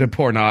to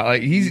porn.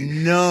 Like he's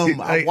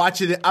numb. I've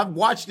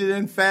watched it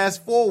in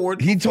fast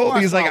forward. He told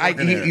me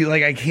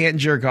I can't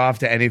jerk off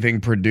to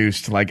anything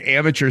produced. Like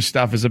amateur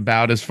stuff is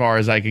about as far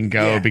as I can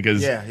go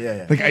because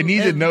like I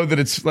need to know that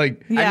it's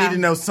like I need to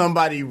know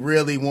somebody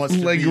really wants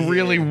to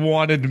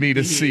wanted me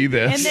to see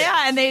this.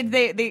 And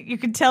they you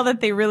can tell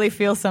that they really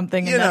feel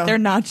something and that they're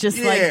not just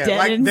like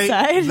dead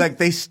inside. Like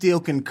they still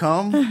can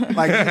come.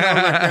 Like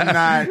they're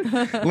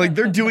not like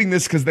they're doing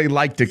this because they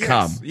like to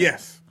come.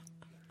 Yes.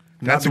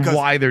 That's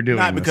why they're doing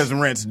not this. Because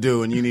rent's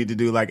due and you need to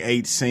do like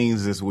 8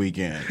 scenes this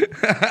weekend.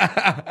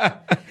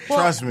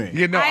 Trust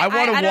me. I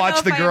want to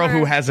watch the girl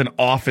who has an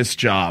office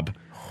job.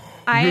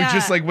 Who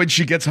just like when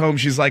she gets home,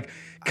 she's like,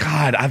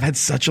 God, I've had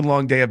such a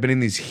long day. I've been in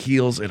these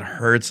heels. It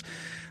hurts.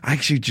 I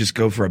actually just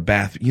go for a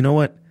bath. You know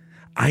what?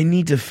 I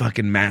need to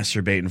fucking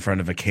masturbate in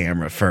front of a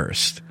camera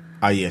first.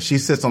 Oh yeah, she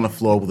sits on the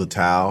floor with a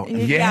towel.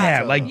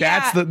 Yeah, like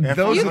that's the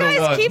those You are the guys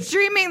ones. keep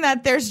dreaming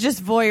that there's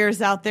just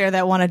voyeurs out there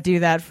that want to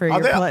do that for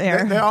your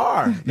player. There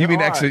are. You mean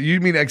There are.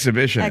 you mean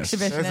exhibitionists?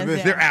 Exhibitionists.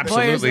 Yeah. There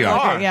absolutely Voyeurs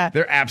are. okay, yeah.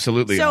 There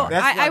absolutely So are.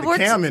 That's why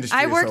the cam industry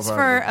I is worked so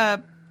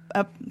for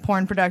a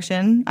porn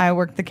production. I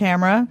worked the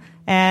camera,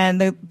 and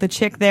the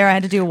chick there, I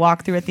had to do a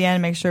walkthrough at the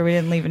end, make sure we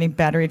didn't leave any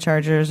battery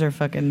chargers or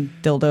fucking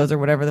dildos or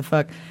whatever the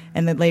fuck.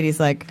 And the lady's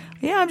like,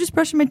 "Yeah, I'm just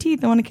brushing my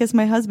teeth. I want to kiss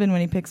my husband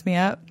when he picks me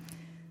up."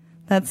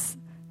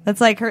 That's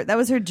like her. That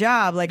was her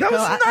job. Like That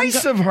was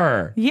nice of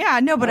her. Yeah,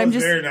 no, but I'm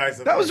just very nice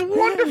of That her. was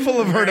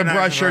wonderful of her to Very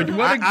brush nice her. of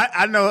What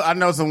a- I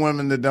know some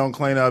women that don't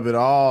clean up at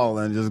all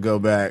and just go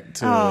back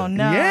to. Oh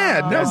no.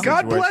 Yeah, no, that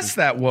God situation. bless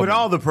that woman. But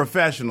all the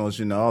professionals,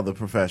 all the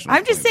professionals.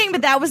 I'm just saying,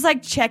 but that was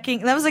like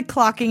checking. That was like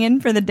clocking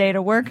in for the day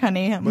to work,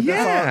 honey. But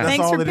Yeah. that's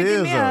Thanks all for it picking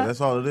is, me though. up. That's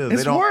all it is.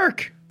 It's they don't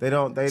work. They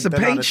don't. It's a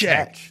they're not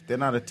paycheck. attached. They're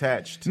not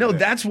attached. To No, that.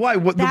 that's why.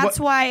 That's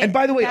why- And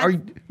by the way,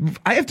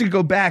 I have to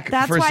go back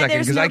That's for a why second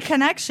there's because no I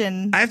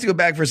connection. have to go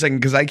back for a second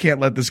because I can't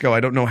let this go. I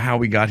don't know how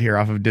we got here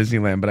off of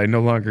Disneyland, but I no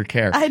longer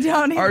care. I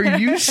don't Are either.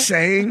 you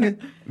saying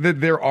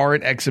that there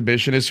aren't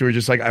exhibitionists who are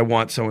just like, I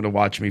want someone to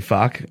watch me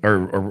fuck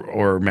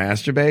or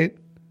masturbate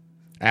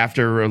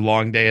after a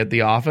long day at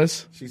the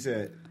office? She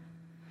said.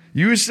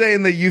 You were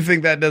saying that you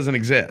think that doesn't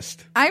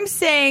exist. I'm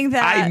saying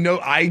that I know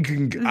I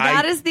can.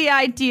 that is the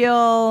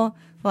ideal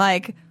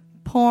like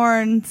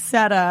porn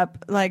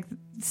setup, like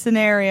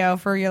scenario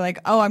for you're like,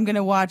 oh, I'm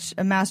gonna watch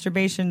a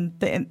masturbation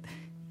thing.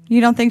 You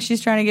don't think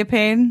she's trying to get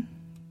paid?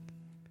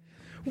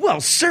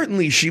 Well,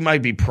 certainly she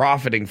might be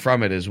profiting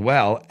from it as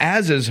well,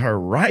 as is her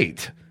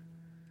right.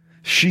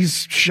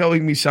 She's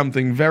showing me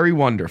something very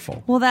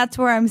wonderful. Well, that's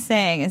where I'm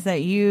saying is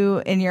that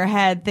you in your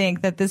head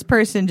think that this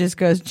person just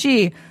goes,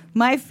 gee,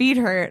 my feet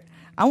hurt.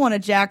 I want to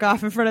jack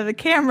off in front of the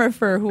camera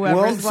for whoever's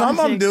Well, some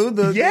of them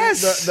watching. do.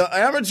 Yes. The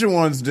amateur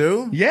ones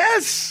do.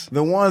 Yes.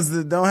 The ones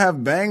that don't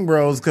have bang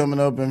bros coming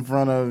up in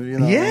front of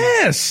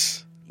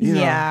Yes.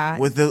 Yeah.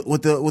 with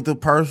the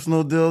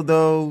personal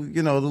dildo,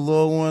 the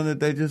little one that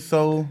they just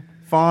so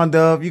fond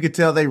of. You could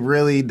tell they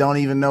really don't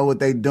even know what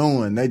they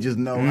doing. They just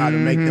know how to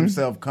make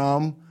themselves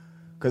come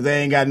because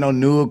they ain't got no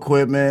new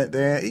equipment.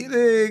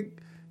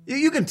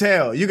 You can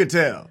tell. You can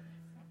tell.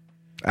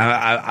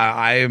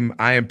 I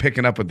am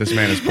picking up what this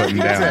man is putting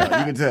down.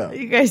 You can tell.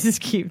 You guys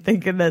just keep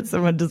thinking that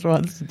someone just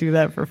wants to do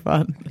that for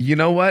fun. You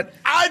know what?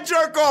 I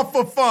jerk off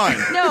for fun.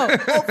 No.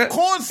 Of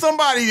course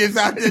somebody is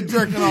out there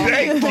jerking off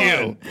Thank for fun.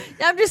 you.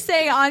 I'm just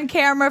saying on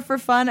camera for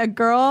fun, a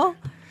girl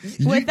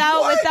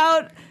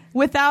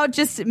without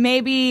just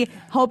maybe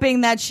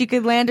hoping that she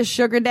could land a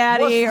sugar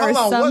daddy or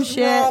some what's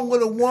shit. wrong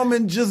with a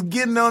woman just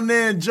getting on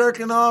there and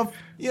jerking off?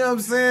 You know what I'm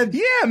saying?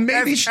 Yeah,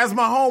 maybe As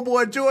my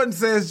homeboy Jordan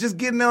says, just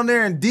getting on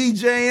there and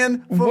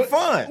DJing for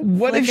fun.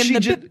 What if she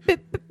Flicking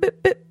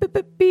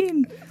just?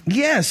 bean.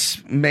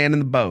 Yes, man in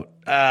the boat.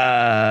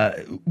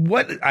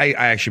 What I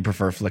actually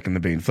prefer flicking the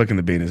bean. Flicking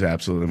the bean is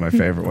absolutely my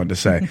favorite one to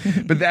say.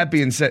 But that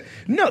being said,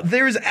 no,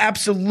 there's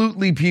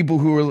absolutely people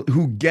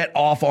who get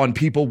off on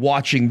people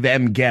watching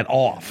them get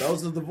off.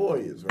 Those are the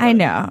voyeurs, right? I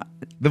know.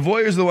 The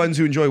voyeurs are the ones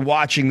who enjoy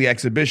watching. The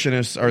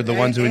exhibitionists are the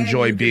ones who And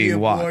enjoy you could be being a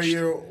watched.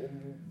 voyeur,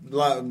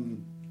 like,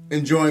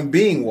 enjoying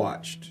being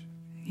watched,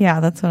 Yeah,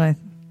 that's what I.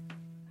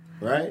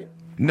 right?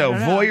 No, I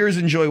don't know. voyeurs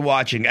enjoy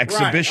watching.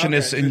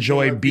 Exhibitionists okay.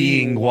 enjoy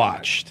being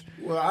watched.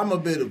 Well, I'm a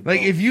bit of Like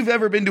both. if you've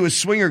ever been to a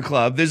swinger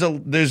club,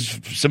 there's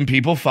some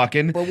people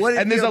fucking, But what if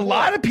and there's you're a a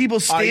lot voyeur? of people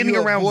standing Are you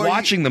a around voyeur?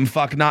 watching them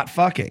fuck, not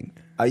fucking.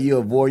 Are you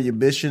a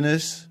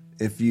voyeurist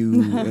if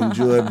you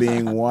enjoy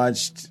being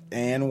watched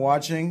and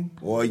watching,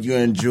 or you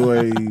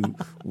enjoy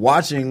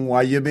watching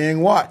while you're being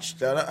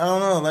watched? I don't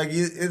know. Like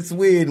it's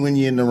weird when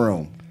you're in the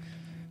room.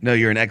 No,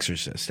 you're an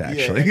exorcist,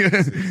 actually.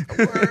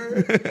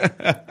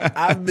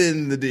 I've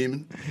been the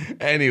demon.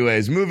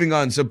 Anyways, moving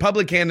on. So,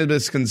 public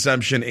cannabis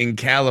consumption in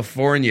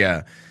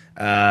California.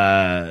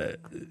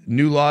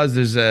 New laws.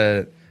 There's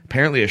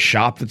apparently a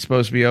shop that's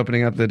supposed to be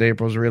opening up that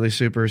April's really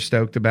super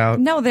stoked about.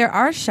 No, there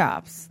are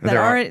shops that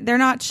There are. are. They're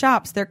not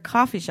shops. They're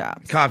coffee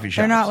shops. Coffee They're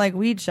shops. not like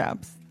weed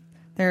shops.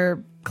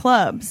 They're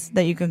clubs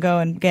that you can go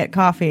and get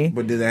coffee.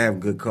 But do they have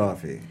good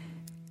coffee?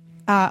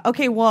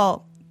 Okay,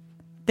 well,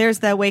 there's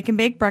the Wake and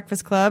Bake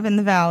Breakfast Club in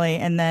the Valley,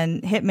 and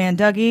then Hitman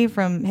Dougie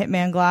from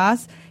Hitman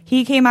Glass.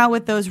 He came out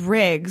with those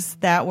rigs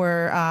that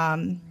were.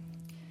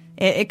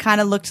 It kind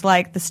of looked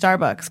like the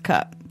Starbucks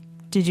cup.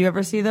 Did you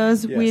ever see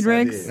those weed I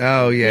rigs? did.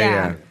 Oh,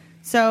 yeah.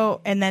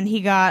 So, and then he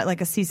got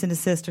like a cease and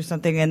desist or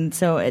something, and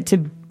so to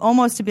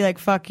be like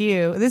fuck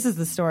you. This is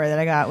the story that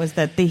I got was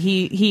that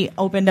he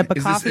opened up a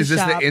coffee is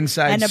this the shop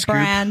inside and a scoop?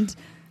 brand.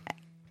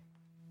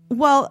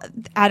 Well,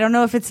 I don't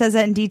know if it says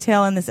that in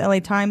detail in this LA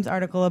Times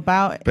article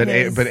about. But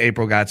his, but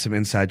April got some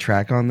inside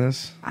track on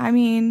this. I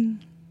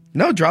mean,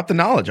 No, drop the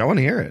knowledge. I want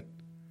to hear it.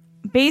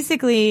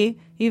 basically,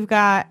 you've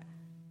got.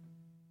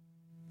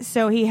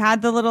 So he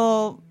had the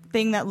little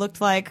thing that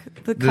looked like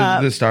the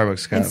cup. The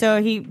Starbucks cup. And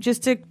so he,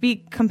 just to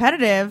be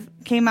competitive,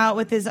 came out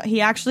with his.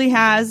 He actually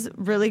has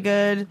really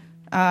good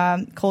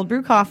cold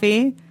brew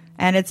coffee,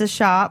 and it's a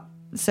shop,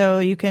 so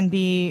you can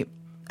be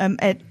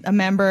a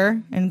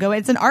member and go.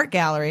 It's an art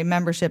gallery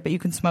membership, but you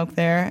can smoke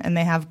there, and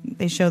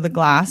they show the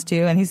glass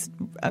too, and he's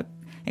an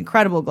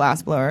incredible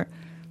glass blower.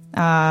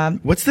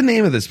 What's the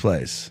name of this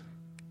place?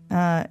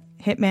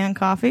 Hitman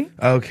Coffee.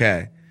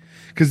 Okay.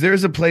 Because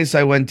there's a place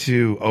I went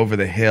to over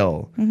the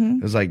hill.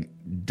 It was like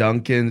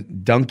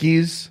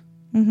Dunkies,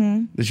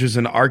 which was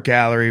an art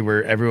gallery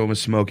where everyone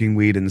was smoking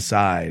weed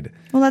inside.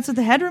 Well, that's what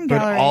the Headroom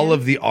Gallery But all is.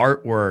 of the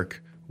artwork,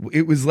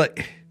 it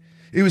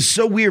was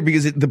so weird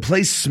because the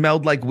place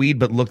smelled like weed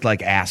but looked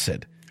like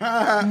acid.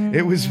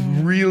 It was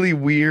really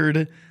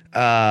weird.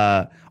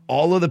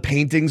 All of the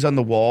paintings on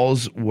the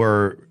walls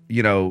were,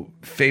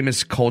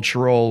 famous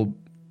cultural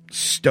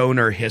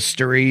stoner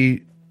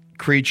history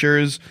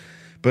creatures,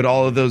 but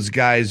all of those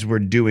guys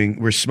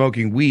were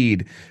smoking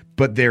weed,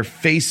 but their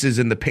faces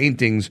in the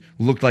paintings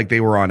looked like they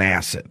were on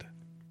acid.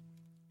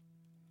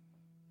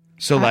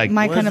 So my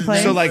kind of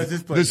place. So like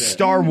the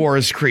Star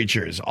Wars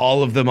creatures,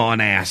 all of them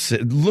on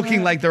acid,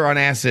 looking like they're on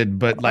acid,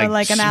 but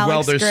like an while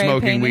Alex they're Gray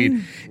smoking painting.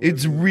 weed.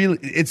 It's really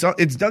it's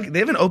Dunkin'. They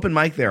have an open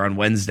mic there on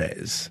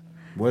Wednesdays.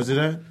 Where's it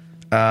at?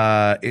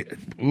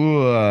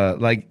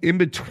 Like in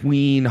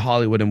between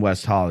Hollywood and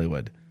West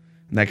Hollywood,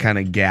 and that kind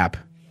of gap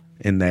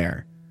in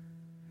there.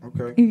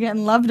 Okay. You're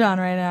getting loved on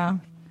right now.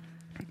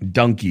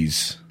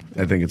 Dunkies,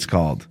 I think it's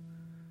called.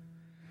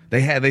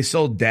 They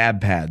sold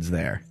dab pads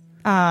there.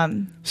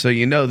 So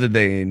you know that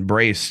they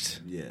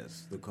embraced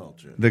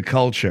the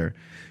culture.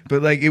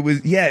 But like it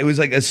was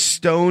like a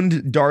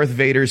stoned Darth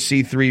Vader,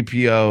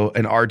 C-3PO,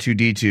 and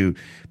R2-D2,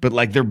 but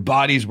like their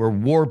bodies were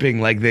warping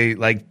like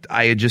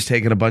I had just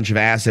taken a bunch of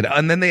acid.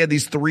 And then they had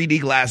these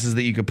 3D glasses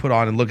that you could put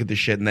on and look at the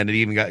shit, and then it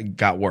even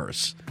got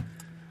worse.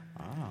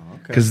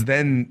 Because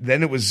then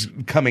it was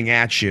coming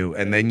at you,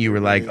 and then you were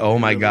like, "Oh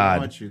my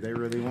god!" They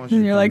really want you.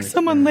 And you're like,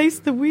 someone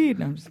laced the weed.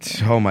 No, I'm just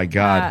kidding. Oh my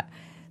god!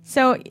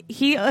 So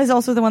he is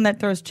also the one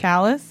that throws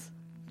Chalice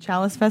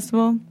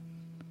Festival.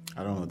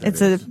 I don't know what that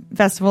It's is. a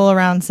festival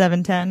around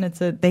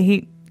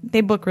 710.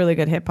 They book really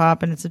good hip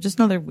hop, and it's just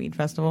another weed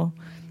festival.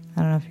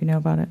 I don't know if you know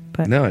about it,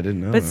 but No, I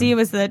didn't know. But see, it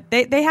was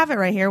they have it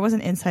right here. It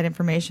wasn't inside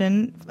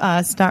information.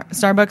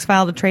 Starbucks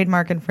filed a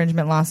trademark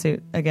infringement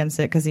lawsuit against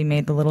it because he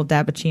made the little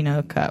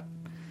Dabbuccino cup.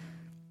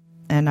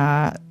 And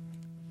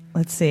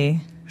let's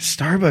see.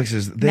 Starbucks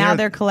is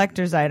They're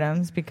collector's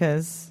items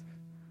because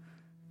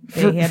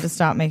they had to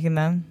stop making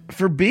them.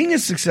 For being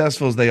as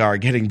successful as they are,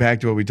 getting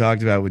back to what we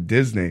talked about with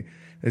Disney,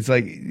 it's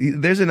like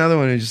there's another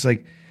one who's just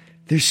like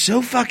they're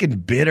so fucking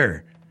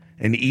bitter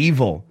and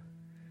evil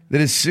that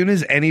as soon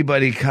as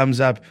anybody comes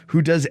up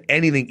who does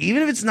anything,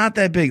 even if it's not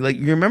that big, like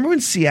you remember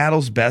when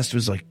Seattle's Best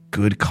was like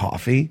good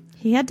coffee?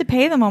 He had to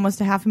pay them almost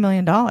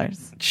 $500,000.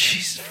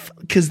 Jeez,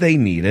 because they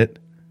need it.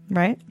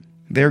 Right?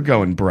 They're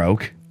going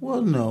broke.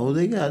 Well, no,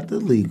 they got the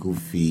legal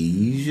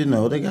fees.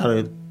 They got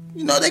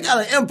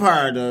an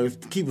empire to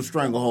keep a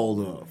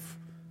stranglehold of.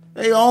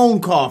 They own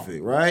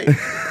coffee, right?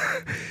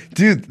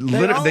 Dude,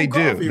 they do.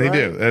 coffee, They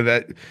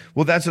right? do.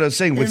 That's what I was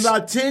saying. In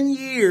about 10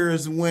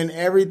 years, when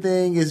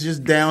everything is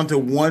just down to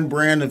one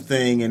brand of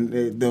thing and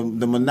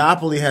the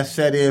monopoly has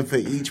set in for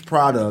each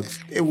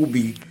product, it will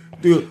be,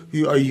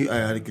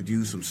 I could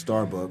use some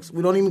Starbucks.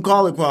 We don't even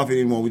call it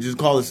coffee anymore. We just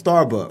call it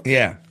Starbucks.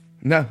 Yeah.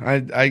 No,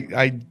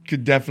 I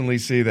could definitely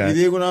see that.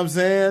 You dig what I'm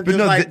saying?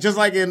 But Just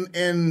like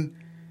in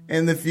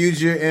the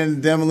future in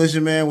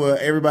Demolition Man where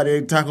everybody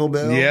ate Taco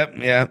Bell. Yep,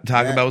 yeah.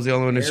 Taco Bell was the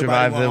only one to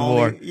survive the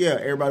war. Yeah,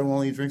 everybody will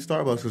only drink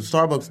Starbucks because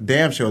Starbucks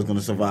damn sure is going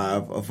to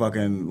survive a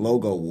fucking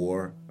logo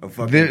war.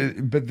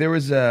 But there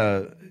was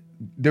a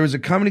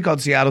company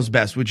called Seattle's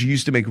Best, which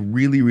used to make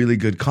really, really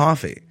good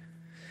coffee.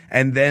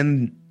 And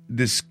then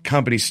this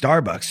company,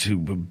 Starbucks,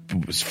 who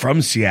was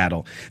from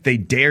Seattle, they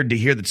dared to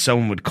hear that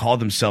someone would call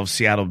themselves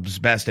Seattle's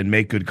Best and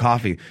make good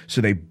coffee.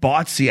 So they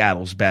bought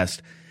Seattle's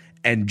Best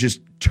and just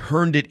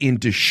turned it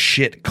into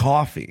shit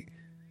coffee.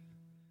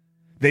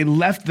 They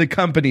left the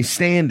company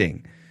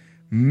standing,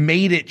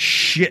 made it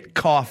shit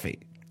coffee.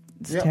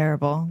 It's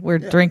terrible. We're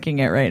drinking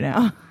it right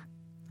now.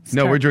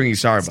 No, we're drinking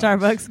Starbucks.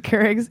 Starbucks,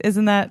 Keurig's,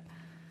 isn't that?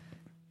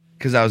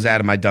 Because I was out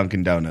of my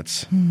Dunkin'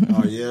 Donuts.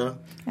 Oh, yeah?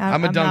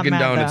 I'm a not Dunkin' mad,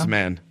 Donuts though.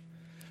 man.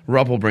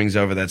 Ruppel brings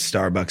over that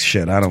Starbucks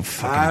shit. I don't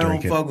fucking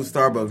drink it. I don't fuck with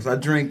Starbucks. I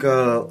drink,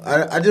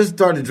 I just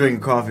started drinking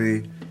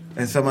coffee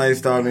and somebody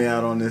started me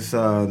out on this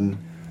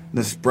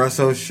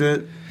Nespresso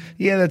shit.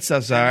 Yeah, that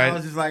stuff's all I right.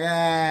 was just like,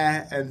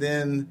 and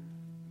then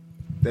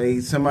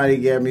somebody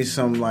gave me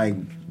some like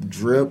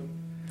drip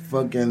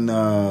fucking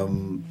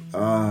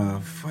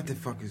what the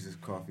fuck is this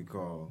coffee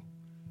called?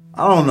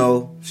 I don't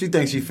know. She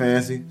thinks she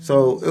fancy,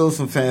 so it was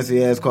some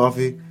fancy ass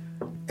coffee,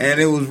 and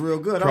it was real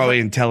good.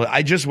 Probably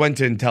I just went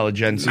to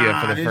Intelligentsia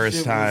for the this first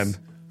shit time. was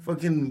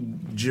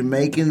fucking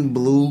Jamaican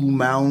Blue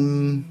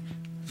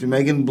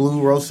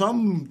Roast,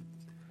 something.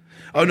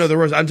 Oh no, there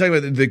was. I'm talking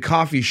about the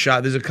coffee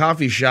shop. There's a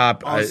coffee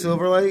shop. On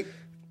Silver Lake.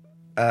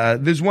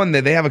 There's one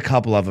that they have a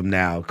couple of them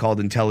now called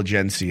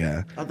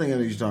Intelligentsia. I think I know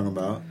what you're talking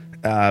about.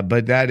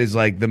 But that is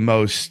like the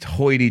most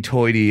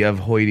hoity-toity of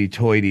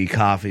hoity-toity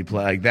coffee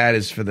play. Like that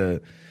is for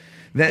the.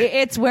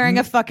 It's wearing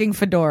a fucking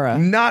fedora.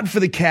 Not for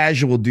the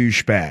casual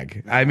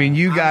douchebag. I mean,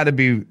 you got to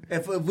be.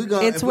 If we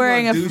go, It's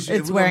wearing a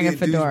fedora.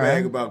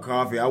 Douchebag about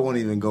coffee. I won't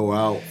even go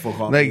out for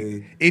coffee.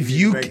 Like if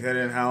you make that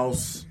in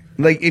house.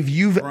 Like if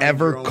you've Run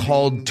ever your own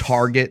called meetings.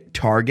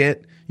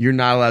 Target, you're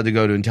not allowed to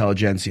go to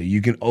Intelligentsia.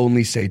 You can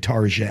only say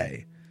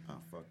Target. Oh,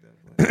 fuck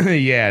that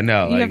place. Yeah,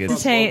 no. You like have to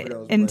it's say both of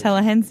those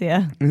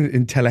intelligentsia.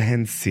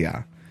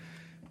 Intelligentsia.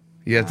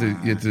 You have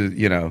to,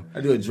 you know.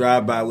 I do a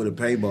drive-by with a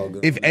paintball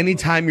gun. If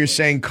anytime you're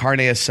saying carne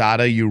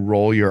asada, you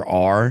roll your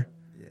R.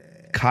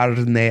 Carne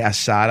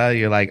asada,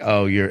 you're like,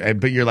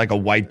 but you're like a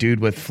white dude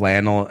with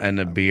flannel and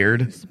a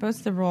beard. You're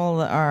supposed to roll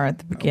the R at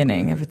the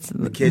beginning if it's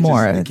kitchen-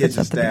 more. the If kitchen it's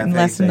at staff the,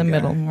 less hates in the that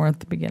middle, guy. more at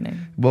the beginning.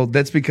 Well,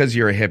 that's because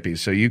you're a hippie,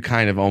 so you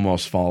kind of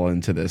almost fall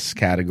into this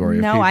category.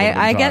 Of No, people that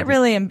I get talk.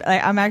 really.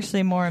 I'm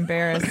actually more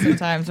embarrassed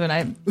sometimes when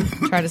I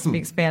try to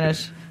speak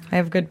Spanish. I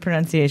have good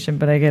pronunciation,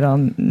 but I get all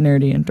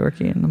nerdy and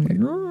dorky, and I'm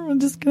like, I'm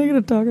just gonna get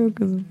a taco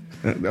because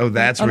Oh,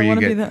 that's I where don't you want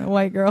to get. be that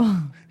white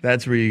girl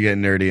That's where you get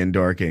nerdy and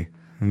dorky.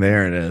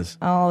 There it is.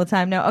 all the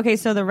time. No, okay.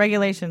 So the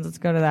regulations. Let's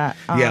go to that.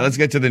 Yeah, let's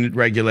get to the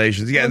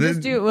regulations. Yeah,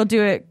 We'll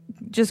do it.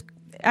 Just.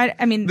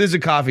 I mean, There's a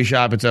coffee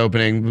shop. It's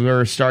opening.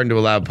 We're starting to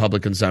allow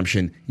public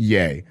consumption.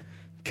 Yay.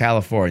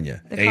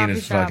 California. The Ain't coffee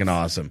it fucking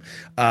shops. awesome.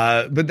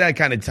 But that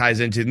kind of ties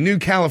into new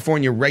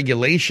California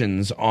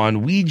regulations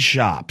on weed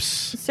shops.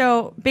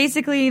 So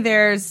basically,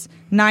 there's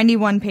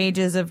 91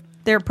 pages of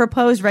their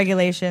proposed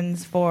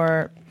regulations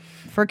for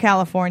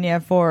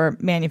California for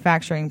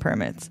manufacturing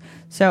permits.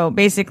 So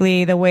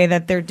basically, the way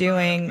that they're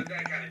doing,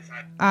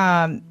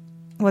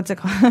 what's it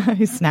called?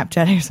 He's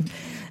Snapchatting or something.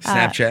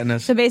 Snapchatting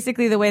us. So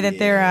basically, the way that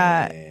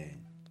they're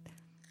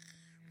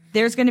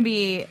there's going to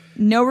be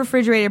no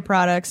refrigerated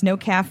products, no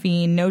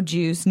caffeine, no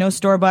juice, no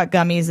store-bought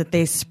gummies that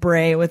they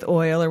spray with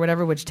oil or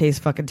whatever, which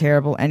tastes fucking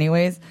terrible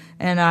anyways.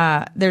 And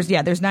there's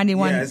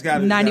 91 it's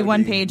gotta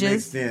 91 be pages.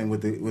 mixed in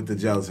with the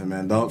gelatin,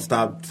 man. Don't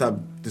stop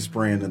the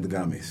spraying of the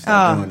gummies.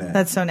 Stop doing that.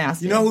 That's so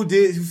nasty. You know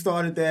who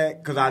started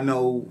that? Because I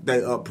know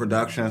they upped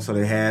production, so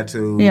they had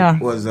to. Yeah.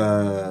 Was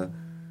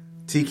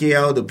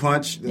TKO the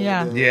punch?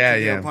 Yeah. The Yeah,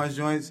 TKO yeah. punch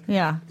joints.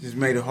 Yeah. Just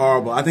made it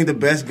horrible. I think the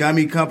best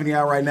gummy company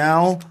out right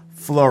now,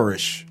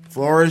 Flourish.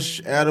 Flourish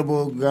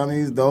edible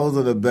gummies. Those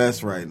are the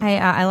best right now. Hey,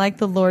 I like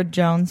the Lord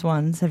Jones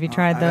ones. Have you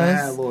tried I those?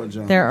 had Lord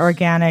Jones. They're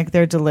organic.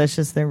 They're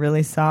delicious. They're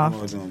really soft.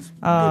 Lord Jones.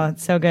 Oh,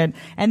 it's so good.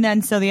 And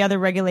then, so the other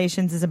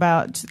regulations is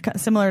about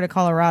similar to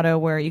Colorado,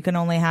 where you can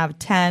only have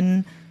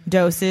 10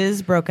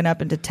 doses broken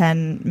up into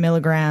 10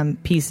 milligram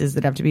pieces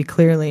that have to be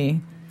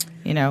clearly,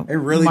 They're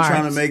really marked.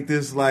 trying to make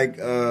this like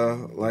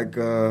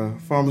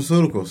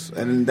pharmaceuticals,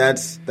 and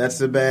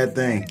that's a bad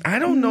thing. I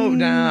don't know.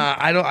 Nah,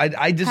 I don't.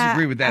 I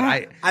disagree with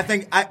that.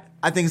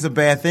 I think it's a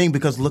bad thing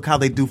because look how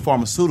they do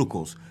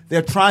pharmaceuticals.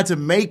 They're trying to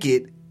make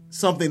it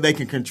something they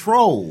can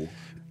control.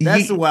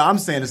 That's the way I'm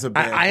saying it's a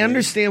bad thing. I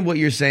understand what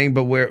you're saying,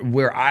 but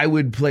where I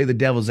would play the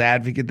devil's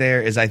advocate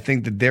there is I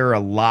think that there are a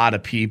lot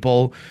of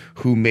people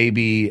who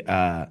maybe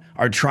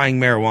are trying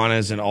marijuana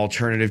as an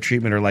alternative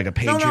treatment or like a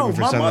pain treatment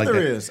for my something like that.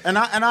 mother is, and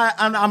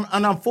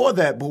I'm for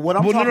that. But what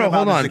I'm talking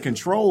about is the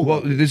control.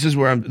 Well, this is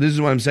what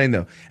I'm saying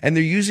though, and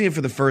they're using it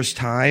for the first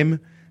time.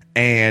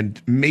 And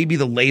maybe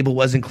the label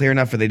wasn't clear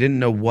enough, or they didn't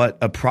know what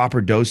a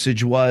proper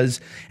dosage was,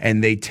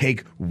 and they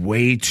take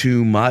way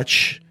too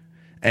much,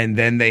 and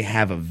then they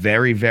have a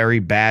very, very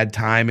bad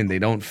time, and they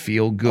don't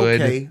feel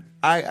good. Okay,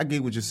 I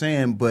get what you're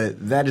saying,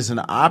 but that is an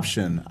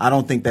option. I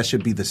don't think that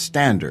should be the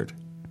standard.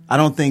 I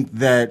don't think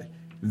that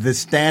the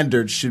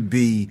standard should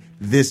be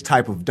this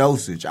type of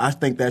dosage. I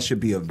think that should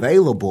be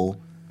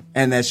available,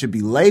 and that should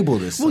be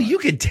labeled as such. Well, you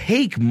could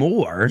take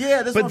more,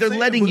 Yeah, that's but what they're I'm saying,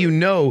 letting you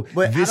know.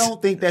 but this, I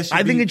don't think that should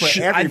I think be it for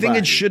should. I think everybody.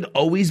 it should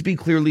always be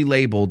clearly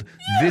labeled.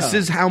 This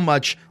is how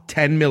much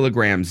 10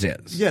 milligrams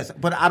is. Yes,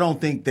 but I don't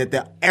think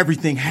that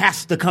everything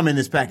has to come in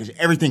this package.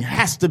 Everything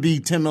has to be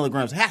 10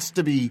 milligrams. Has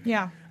to be.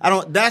 Yeah. I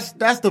don't. That's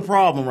the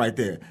problem right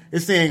there.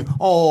 It's saying,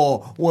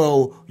 oh,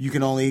 well, you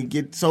can only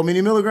get so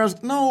many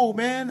milligrams. No,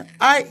 man.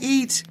 I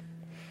eat.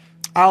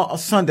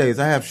 Sundays.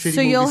 I have shitty.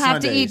 So you'll movie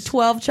have Sundays. to eat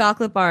 12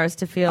 chocolate bars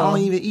to feel. I don't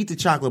even eat the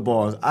chocolate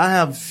bars. I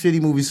have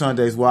shitty movie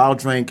Sundays where I'll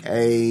drink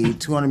a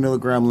 200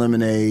 milligram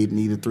lemonade and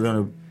eat a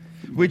 300.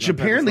 Which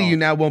apparently you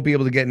now won't be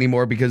able to get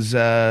anymore because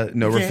no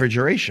can't.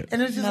 refrigeration.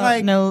 And it's just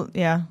no.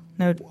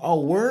 a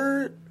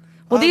word.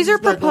 Well, these are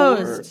It's like a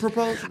proposed. word.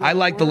 Proposed. I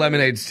like the word.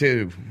 lemonades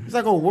too. It's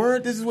like a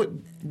word. This is what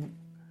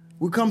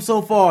we come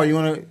so far. You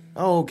want to?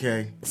 Oh,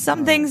 okay.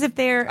 Some things, if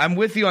they're I'm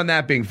with you on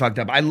that being fucked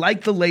up. I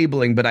like the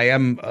labeling, but I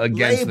am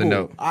against the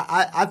note.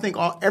 I think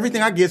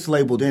everything I get's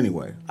labeled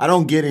anyway. I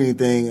don't get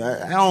anything.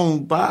 I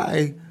don't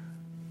buy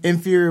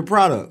inferior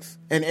products.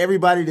 And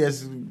everybody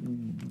that's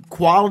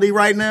quality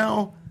right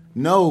now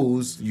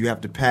knows you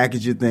have to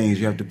package your things.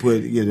 You have to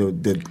put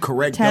the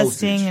correct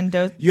Testing dosage. and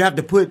dose. You have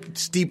to put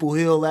Steeple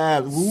Hill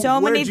Labs. So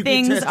Where many did you get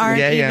things tested? aren't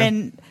Yeah.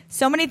 even.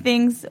 So many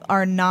things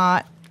are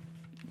not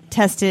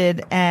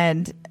tested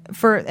and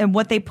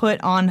what they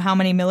put on how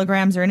many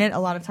milligrams are in it. A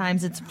lot of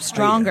times it's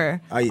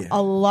stronger. Oh, yeah.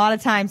 A lot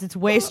of times it's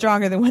way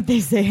stronger than what they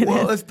say it is.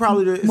 Well, it's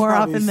probably more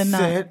probably often than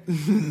set.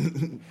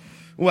 not.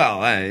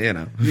 Well, you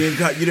know. You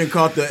didn't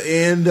caught the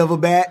end of a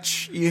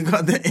batch. You didn't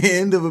caught the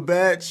end of a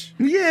batch.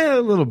 Yeah,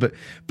 a little bit.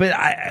 But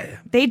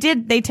They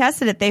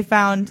tested it. They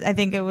found, I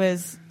think it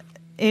was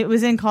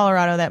in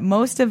Colorado, that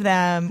most of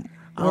them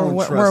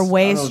were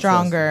way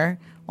stronger.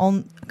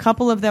 A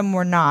couple of them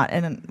were not,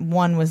 and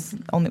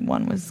only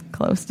one was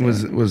close to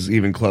was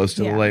even close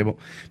to the label.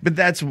 But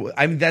that's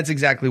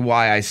exactly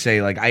why I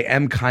say, like, I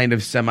am kind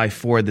of semi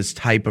for this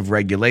type of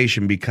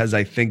regulation, because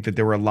I think that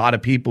there were a lot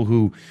of people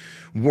who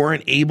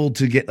weren't able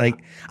to get,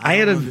 like, I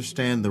don't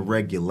understand the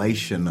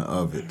regulation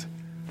of it.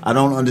 I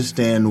don't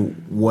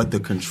understand what the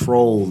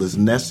control is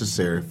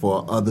necessary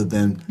for, other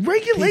than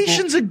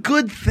regulation's a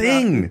good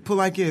thing. Put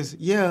like this,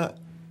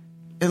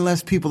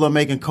 unless people are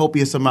making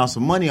copious amounts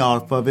of money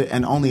off of it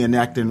and only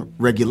enacting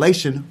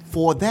regulation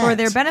for that. For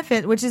their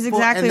benefit, which is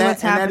exactly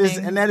what's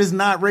happening. And that is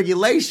not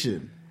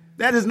regulation.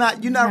 That is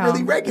not, you're not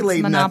really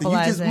regulating nothing.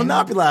 You're just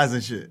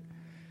monopolizing shit.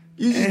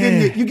 You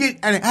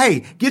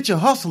just get your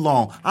hustle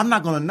on. I'm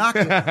not going to knock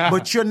you,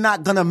 but you're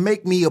not going to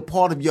make me a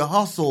part of your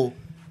hustle.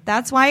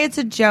 That's why it's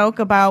a joke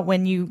about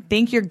when you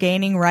think you're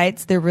gaining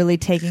rights, they're really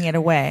taking it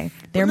away.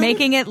 They're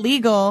making it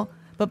legal.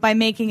 But by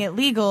making it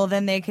legal,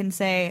 then they can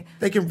say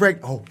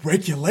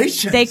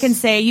regulations. They can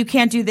say you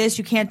can't do this,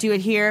 you can't do it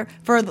here.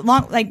 For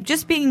long, like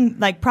just being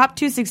like Prop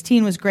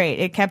 216 was great.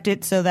 It kept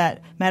it so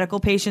that medical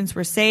patients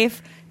were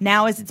safe.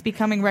 Now, as it's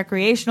becoming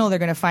recreational, they're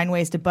going to find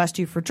ways to bust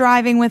you for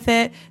driving with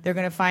it. They're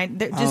going to find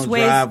just I don't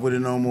ways. Drive with it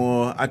no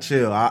more. I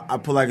chill. I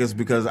put like it's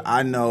because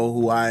I know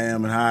who I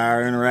am and how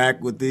I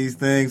interact with these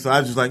things. So I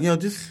just like I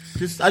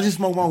just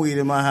smoke my weed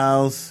in my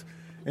house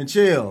and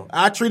chill.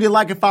 I treat it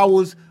like if I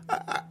was.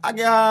 I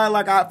get high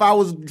like if I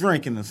was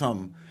drinking or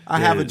something. I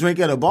have a drink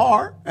at a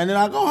bar, and then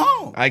I go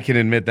home. I can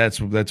admit that's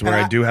where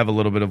I do have a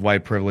little bit of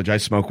white privilege. I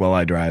smoke while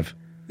I drive.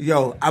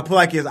 Yo, I put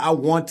like this. I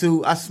want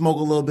to. I smoke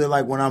a little bit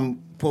like when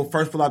I'm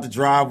first pull out the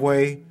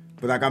driveway,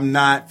 but like I'm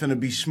not finna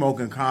be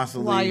smoking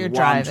constantly while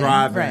I'm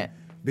driving, right?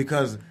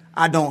 Because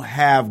I don't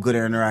have good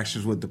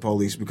interactions with the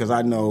police because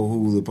I know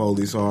who the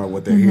police are,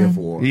 what they're here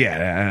for.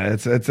 Yeah,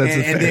 that's and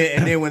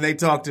then when they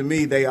talk to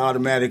me, they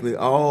automatically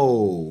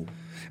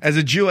As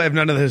a Jew, I have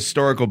none of the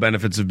historical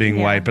benefits of being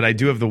white, but I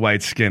do have the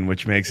white skin,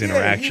 which makes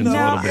interactions a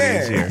little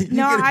bit easier.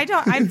 No, I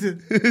don't.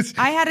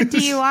 I had a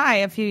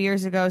DUI a few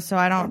years ago, so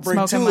I don't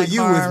smoke in my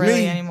car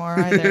really anymore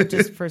either,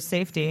 just for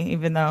safety,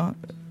 even though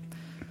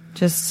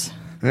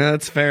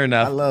that's fair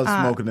enough. I love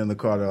smoking in the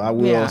car, though. I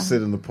will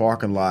sit in the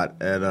parking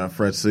lot at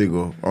Fred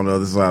Siegel on the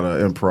other side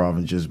of Improv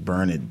and just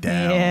burn it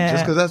down. Yeah.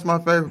 Just because that's my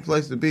favorite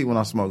place to be when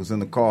I smoke. It's in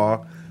the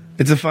car.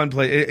 It's a fun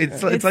place.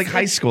 It's like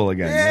high school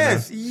again.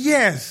 Yes,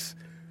 yes.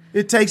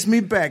 It takes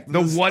me back.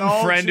 The one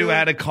friend who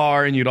had a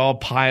car and you'd all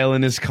pile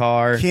in his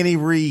car. Kenny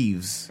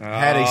Reeves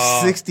had a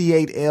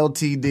 68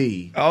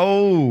 LTD.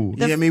 Oh.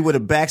 You hear me? With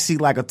a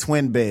backseat like a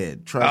twin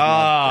bed. Trust me.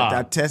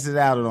 I tested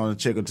out on a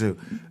chick or two.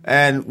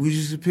 And we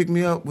used to pick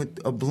me up with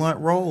a blunt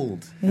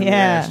rolled in the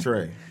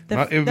ashtray.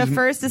 The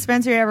first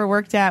dispensary I ever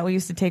worked at, we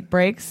used to take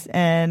breaks,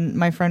 and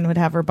my friend would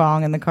have her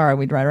bong in the car.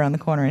 We'd ride around the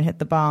corner and hit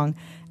the bong.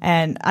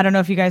 And I don't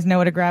know if you guys know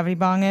what a gravity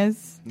bong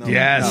is. No,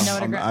 yes.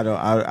 You know what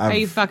are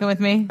you fucking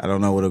with me? I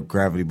don't know what a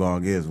gravity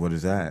bong is. What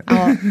is that?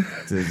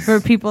 For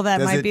people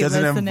that might be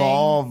listening. Does it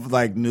involve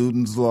like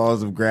Newton's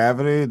laws of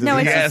gravity?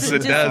 Yes,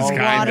 it does,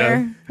 kind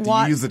of. Do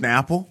you use an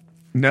apple?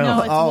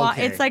 No,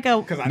 it's like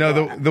a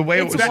the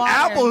way it's the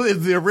apple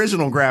is the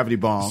original gravity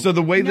bomb. So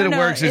the way that it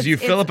works is you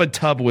fill up a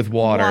tub with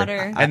water.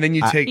 And then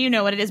you take. You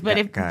know what it is, but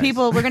if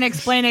people, we're going to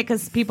explain it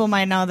because people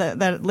might know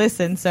that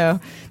listen. So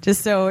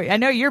just so I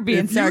know you're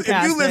being sarcastic.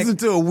 If you listen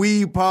to a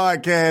weed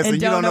podcast and you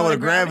don't know what a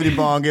gravity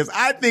bomb is,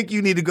 I think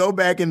you need to go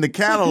back in the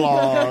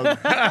catalog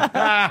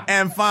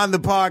and find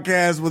the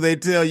podcast where they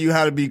tell you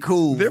how to be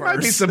cool. There might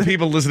be some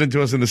people listening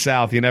to us in the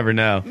South. You never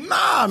know.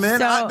 Nah, man,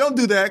 don't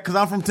do that because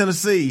I'm from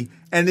Tennessee.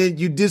 And then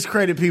you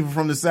discredit people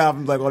from the South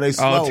and be like, oh, they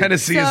slow. Oh,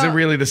 Tennessee isn't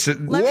really the...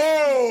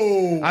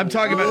 Whoa! I'm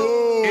talking about...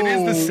 It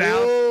is the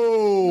South.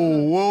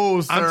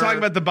 Whoa, sir. I'm talking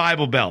about the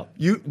Bible Belt.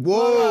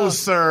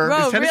 Sir.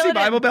 Is Tennessee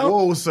Bible Belt?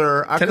 Whoa,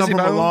 sir. I come from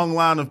a long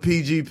line of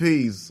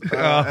PGPs.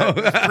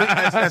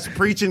 That's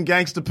preaching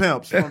gangster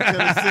pimps from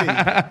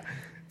Tennessee.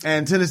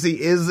 And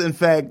Tennessee is, in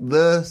fact,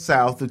 the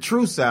South, the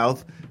true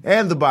South,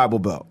 and the Bible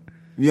Belt.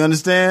 You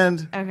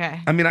understand? Okay.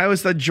 I mean, I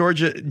always thought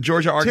Georgia,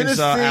 Arkansas,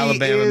 Tennessee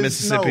Alabama,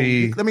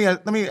 Mississippi. No.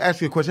 Let me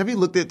ask you a question. Have you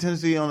looked at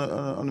Tennessee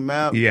on the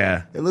map?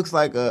 Yeah. It looks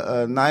like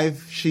a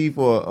knife sheath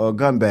or a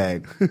gun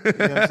bag. You know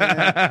what I'm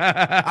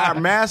saying? Our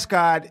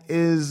mascot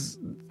is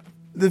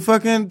the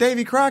fucking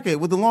Davy Crockett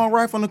with the long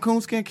rifle and the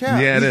coonskin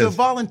cap. Yeah, He's a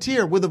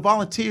volunteer with the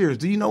volunteers.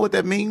 Do you know what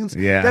that means?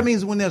 Yeah. That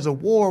means when there's a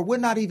war, we're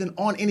not even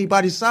on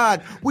anybody's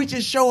side. We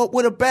just show up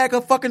with a bag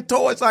of fucking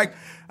toys like,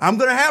 I'm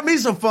going to have me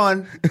some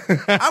fun. I'm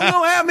going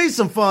to have me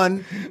some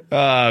fun.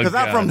 Because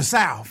I'm from the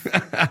South.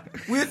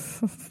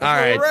 All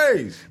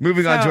right.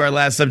 Moving on to our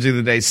last subject of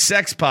the day.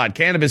 Sexxpot,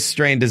 cannabis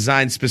strain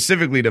designed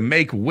specifically to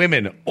make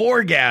women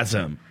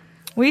orgasm.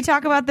 We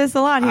talk about this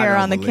a lot here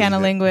on the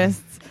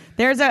Cannalinguists.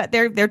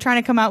 They're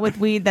trying to come out with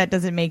weed that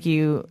doesn't make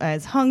you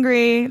as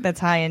hungry, that's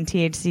high in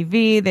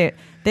THCV.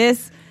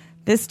 This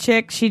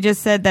chick, she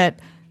just said that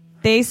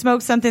they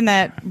smoked something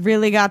that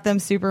really got them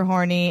super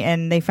horny,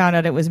 and they found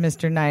out it was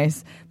Mr.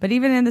 Nice. But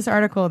even in this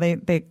article, they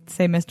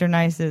say Mr.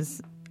 Nice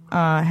is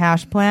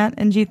hash plant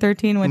in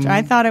G13, which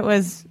I thought it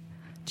was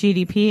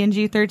GDP in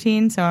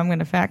G13, so I'm going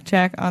to fact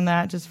check on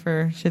that just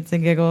for shits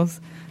and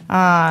giggles.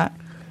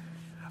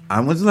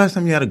 When's the last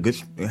time you had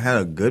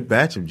a good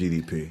batch of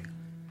GDP?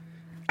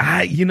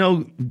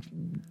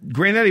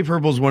 Granddaddy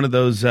Purple is one of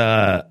those.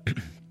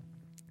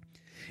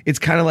 It's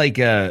kind of like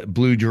a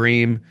Blue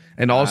Dream,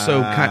 and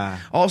also kind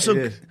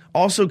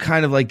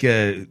of like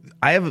a.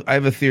 I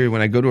have a theory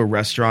when I go to a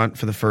restaurant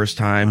for the first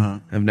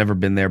time. I've never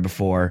been there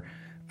before.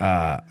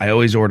 I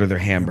always order their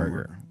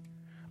hamburger.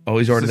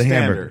 Always order the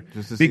hamburger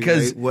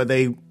because how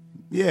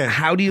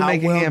do you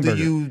make a hamburger? How well do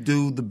you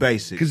do the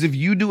basics? Because if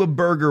you do a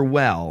burger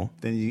well,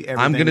 then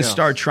I'm going to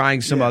start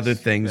trying some other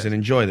things and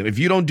enjoy them. If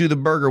you don't do the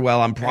burger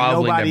well, I'm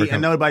probably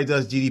nobody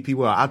does GDP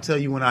well. I'll tell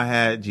you when I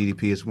had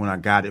GDP is when I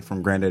got it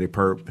from Granddaddy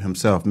Perp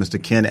himself,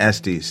 Mr. Ken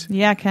Estes.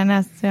 Yeah, Ken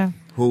Estes, yeah.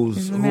 Who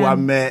I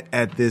met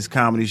at this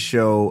comedy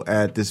show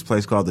at this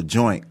place called The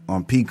Joint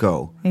on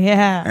Pico.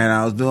 Yeah. And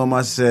I was doing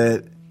my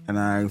set. And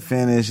I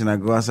finish, and I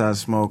go outside to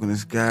smoke, and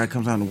this guy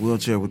comes out in a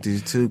wheelchair with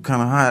these two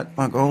kind of hot,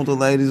 like older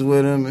ladies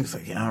with him. He's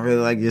like, "Yeah, I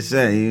really like your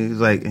set." He's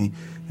like,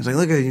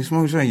 "Look at you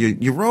smoke,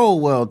 you roll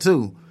well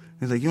too."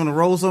 He's like, "You want to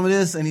roll some of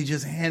this?" And he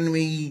just handed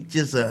me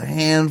just a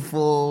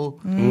handful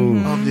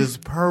of this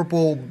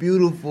purple,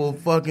 beautiful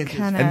fucking.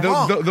 And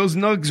those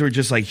nugs were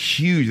just like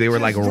huge. They were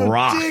just like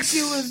rocks.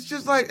 Ridiculous,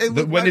 just like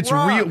when it's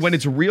rocks. real. When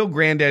it's real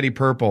Granddaddy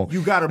Purple,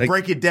 you got to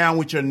break it down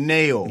with your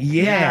nail.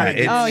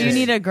 Yeah. You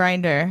need a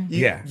grinder.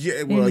 Yeah.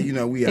 Well,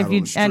 we out on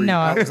the street. No,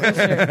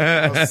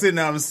 I was sitting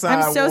on the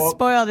sidewalk. I'm so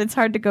spoiled. It's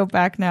hard to go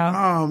back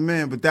now. Oh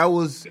man, but that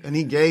was, and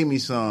he gave me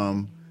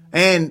some.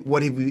 And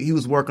what he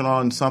was working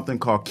on something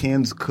called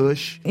Ken's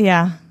Kush.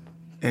 Yeah.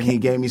 And he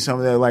gave me some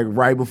of that like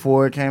right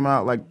before it came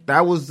out. Like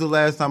that was the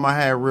last time I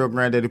had real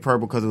Granddaddy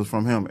Purple because it was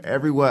from him.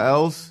 Everywhere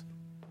else,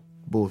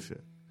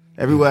 bullshit.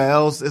 Everywhere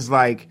else is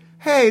like,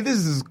 hey,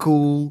 this is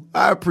cool.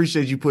 I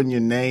appreciate you putting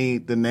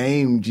the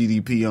name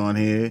GDP on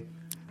here.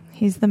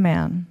 He's the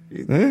man.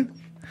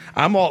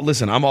 I'm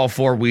all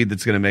for weed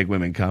that's going to make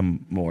women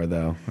come more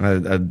though.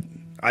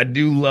 I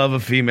do love a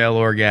female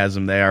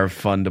orgasm. They are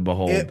fun to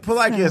behold. I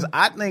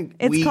think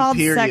it's weed called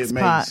period Sexxpot.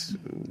 makes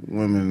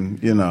women,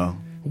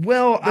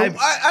 Well,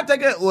 I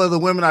think the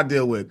women I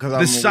deal with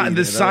because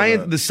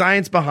the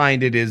science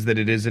behind it is that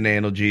it is an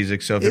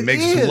analgesic. So if it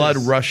makes blood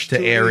rush to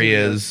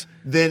areas,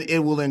 then it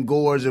will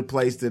engorge a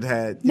place that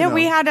had.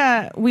 We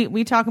had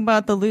we talk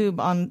about the lube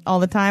on all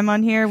the time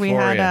on here. We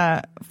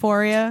had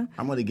Foria.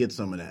 I'm gonna get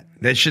some of that.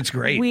 That shit's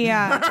great. Your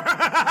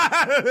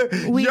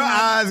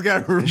eyes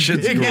got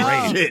shit's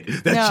great. Shit.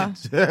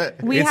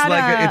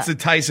 It's a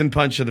Tyson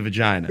punch to the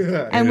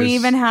vagina. And we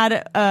even had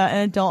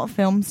an adult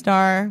film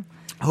star.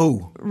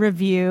 Who?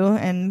 Review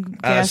and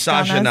guest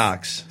Sasha on us.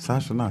 Knox.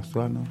 Sasha Knox.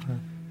 Do I know her?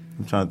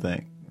 I'm trying to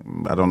think.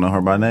 I don't know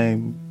her by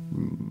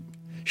name.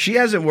 She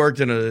hasn't worked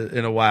in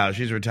a while.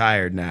 She's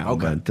retired now.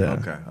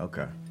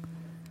 Okay.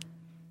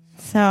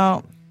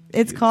 So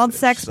it's called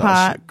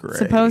Sexxpot.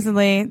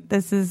 Supposedly,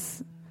 this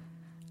is.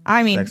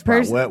 I mean,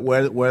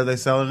 where are they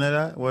selling it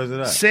at? Where is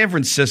it at? San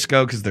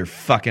Francisco, because they're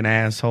fucking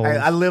assholes.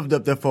 I lived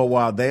up there for a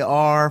while. They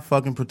are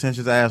fucking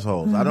pretentious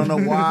assholes. I don't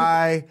know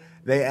why.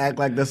 They act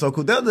like they're so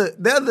cool. They're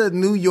the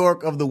New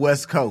York of the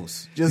West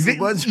Coast.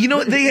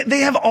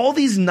 They have all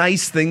these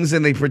nice things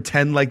and they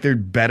pretend like they're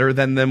better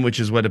than them, which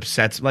is what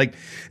upsets. Like,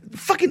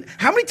 fucking,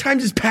 how many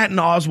times is Patton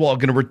Oswalt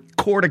going to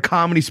record a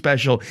comedy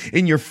special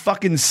in your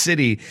fucking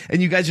city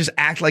and you guys just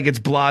act like it's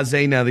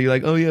blasé now that you're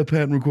like, oh yeah,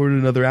 Patton recorded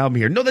another album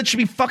here. No, that should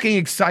be fucking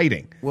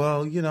exciting.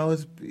 Well,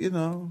 it's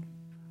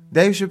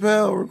Dave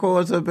Chappelle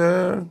records up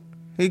there.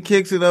 He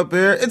kicks it up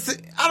there.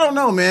 I don't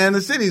know, man.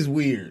 The city's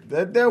weird.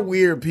 They're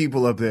weird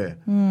people up there.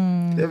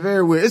 They're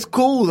very weird. It's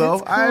cool though.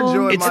 It's cool. I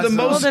enjoy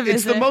myself.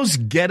 It's the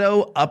most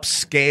ghetto,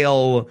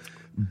 upscale,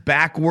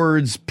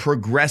 backwards,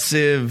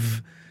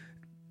 progressive,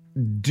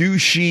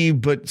 douchey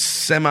but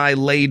semi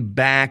laid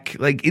back.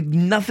 Like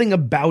nothing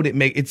about it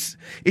it's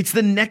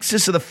the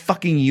nexus of the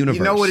fucking universe.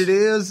 You know what it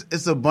is?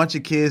 It's a bunch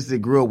of kids that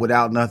grew up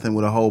without nothing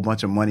with a whole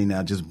bunch of money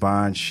now, just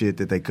buying shit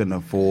that they couldn't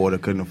afford or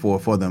couldn't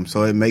afford for them.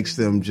 So it makes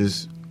them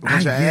just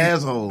bunch of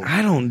assholes.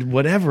 I don't.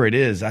 Whatever it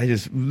is, I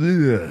just.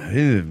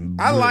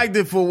 I liked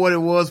it for what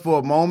it was for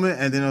a moment,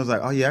 and then I was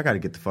like, oh yeah, I got to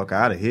get the fuck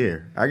out of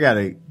here. I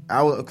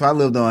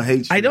lived on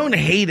Hate Street. I don't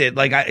hate it.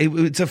 Like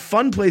it's a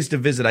fun place to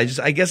visit.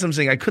 I guess I'm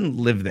saying I couldn't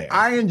live there.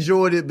 I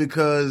enjoyed it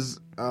because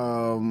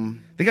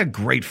they got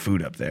great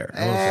food up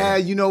there.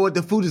 You know what?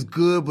 The food is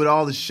good, but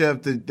all the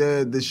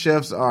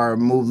chefs are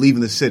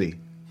leaving the city.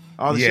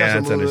 All the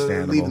chefs are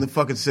leaving the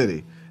fucking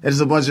city. It's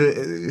a bunch of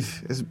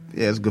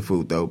it's good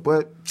food though.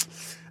 But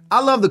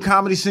I love the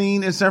comedy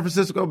scene in San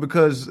Francisco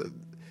because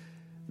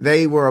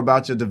they were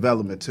about your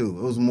development too.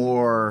 It was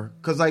more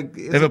because like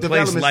it's if a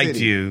place liked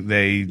city. you,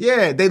 they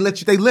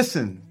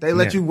listen. They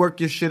let you work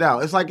your shit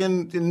out. It's like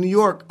in New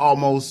York,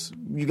 almost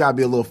you gotta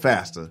be a little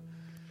faster.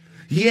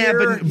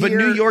 But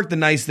New York, the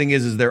nice thing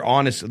is they're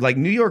honest. Like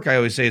New York, I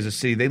always say is a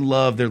city. They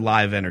love their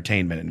live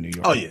entertainment in New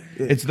York. Oh yeah,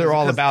 they're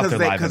all about their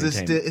live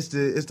entertainment. Because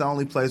it's the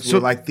only place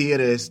where like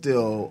theater is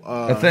still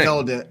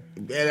held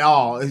at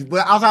all.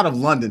 But outside of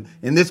London,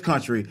 in this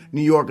country,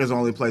 New York is the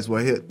only place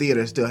where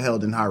theater is still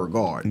held in high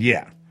regard.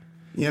 Yeah,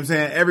 you know what I'm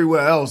saying.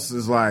 Everywhere else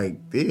is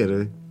like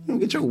theater. You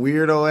get your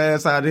weirdo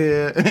ass out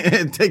here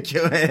and take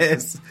your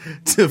ass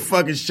to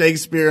fucking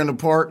Shakespeare in the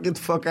park. Get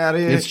the fuck out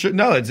of here. It's true.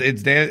 No,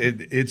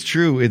 it's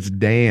true. It's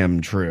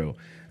damn true.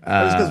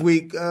 It's because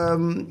we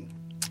don't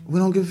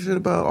give a shit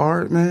about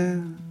art,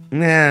 man.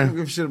 Nah, we don't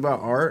give a shit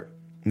about art.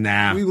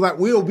 Nah,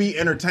 we'll be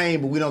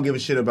entertained, but we don't give a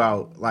shit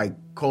about like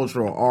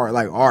cultural art,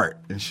 like art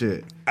and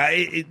shit.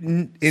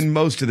 In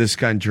most of this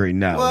country,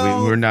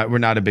 no, we're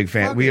not a big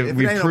fan. We've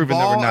proven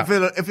that we're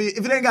not. If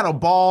it ain't got a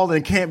ball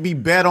and can't be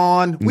bet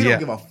on, we don't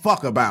give a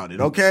fuck about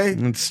it. Okay,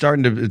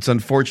 it's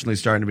unfortunately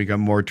starting to become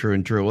more true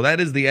and true. Well,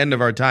 that is the end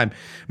of our time.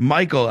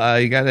 Michael,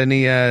 you got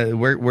any?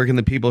 Where can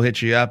the people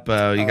hit you up?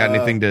 You got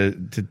anything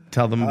to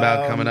tell them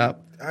about coming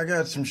up? I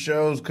got some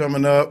shows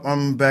coming up.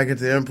 I'm back at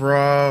the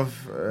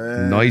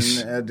Improv.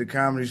 Nice. At the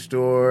Comedy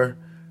Store.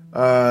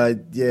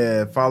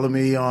 Follow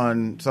me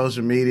on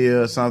social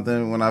media or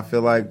something when I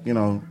feel like,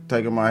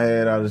 taking my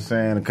head out of the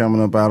sand and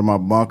coming up out of my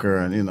bunker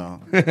and,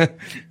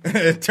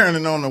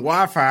 turning on the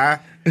Wi-Fi.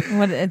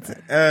 What it's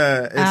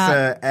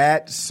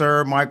at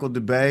Sir Michael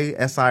DeBay,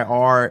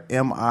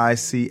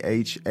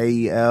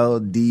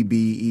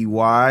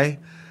 SirMichaeldbey.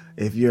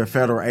 If you're a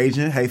federal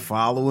agent, hey,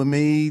 following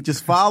me,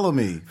 just follow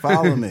me.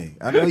 Follow me.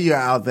 I know you're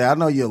out there. I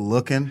know you're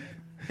looking.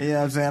 You know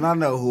what I'm saying? I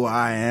know who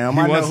I am.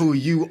 I know who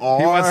you are.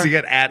 He wants to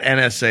get at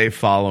NSA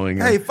following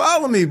him. Hey,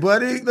 follow me,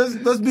 buddy.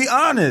 Let's be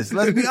honest.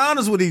 Let's be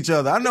honest with each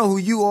other. I know who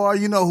you are.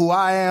 You know who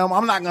I am.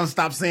 I'm not going to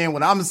stop saying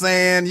what I'm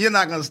saying. You're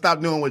not going to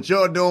stop doing what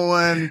you're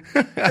doing.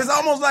 It's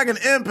almost like an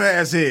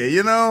impasse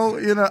here,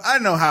 I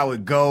know how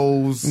it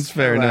goes. It's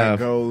fair enough.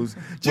 It goes.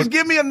 Just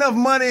give me enough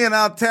money and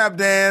I'll tap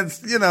dance.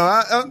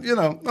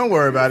 Don't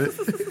worry about it.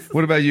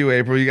 What about you,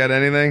 April? You got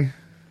anything?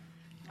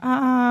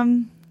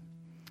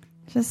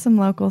 Just some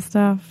local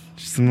stuff.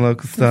 Just some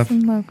local stuff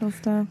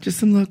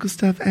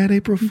at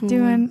April Fool.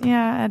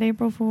 At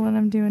April Fool, and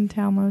I'm doing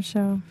Talmo's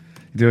show.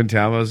 Doing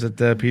Talmo's at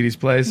Petey's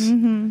place?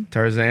 Mm-hmm.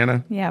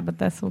 Tarzana? Yeah, but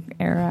this will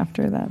air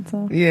after that.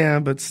 So yeah,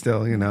 but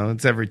still,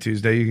 it's every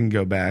Tuesday. You can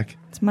go back.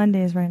 It's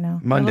Mondays right now.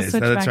 Mondays.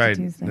 That's right.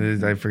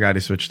 I forgot he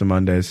switched to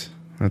Mondays.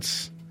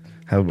 That's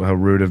how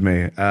rude of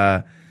me.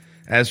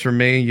 As for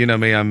me, you know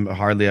me, I'm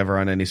hardly ever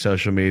on any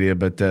social media,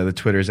 but the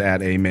Twitter's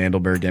at a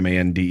Mandelberg,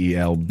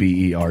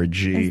 Mandelberg.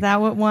 Is that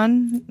what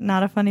won?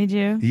 Not a funny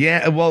Jew?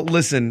 Yeah, well,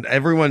 listen,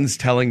 everyone's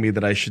telling me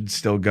that I should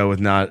still go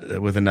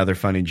with another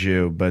funny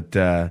Jew, but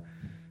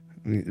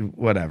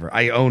whatever.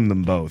 I own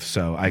them both,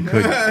 so I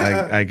could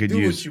I could do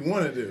use what you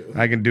want to do.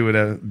 I can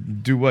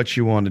do what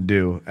you want to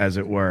do, as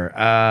it were.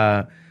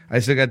 I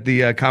still got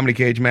the Comedy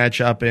Cage match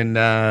up in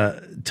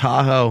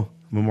Tahoe,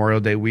 Memorial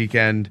Day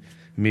weekend.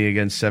 Me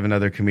against 7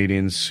 other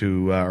comedians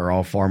who are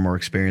all far more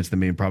experienced than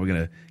me and probably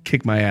going to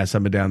kick my ass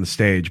up and down the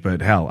stage.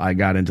 But hell, I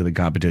got into the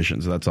competition,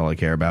 so that's all I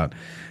care about.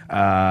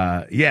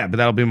 But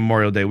that'll be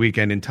Memorial Day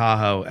weekend in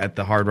Tahoe at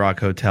the Hard Rock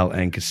Hotel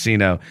and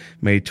Casino,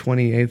 May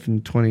 28th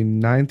and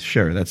 29th.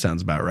 Sure, that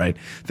sounds about right.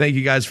 Thank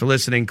you guys for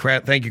listening.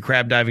 Thank you,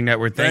 CrabDiving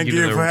Network. Thank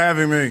you for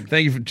having me.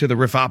 Thank you to the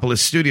Riffopolis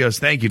Studios.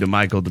 Thank you to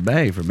Michael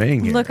DeBay for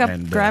being here. Look up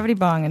Gravity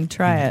Bong and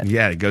try it.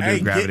 Yeah, go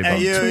do Gravity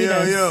Bong.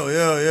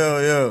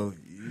 Yo.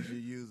 You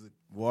should use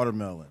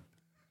watermelon.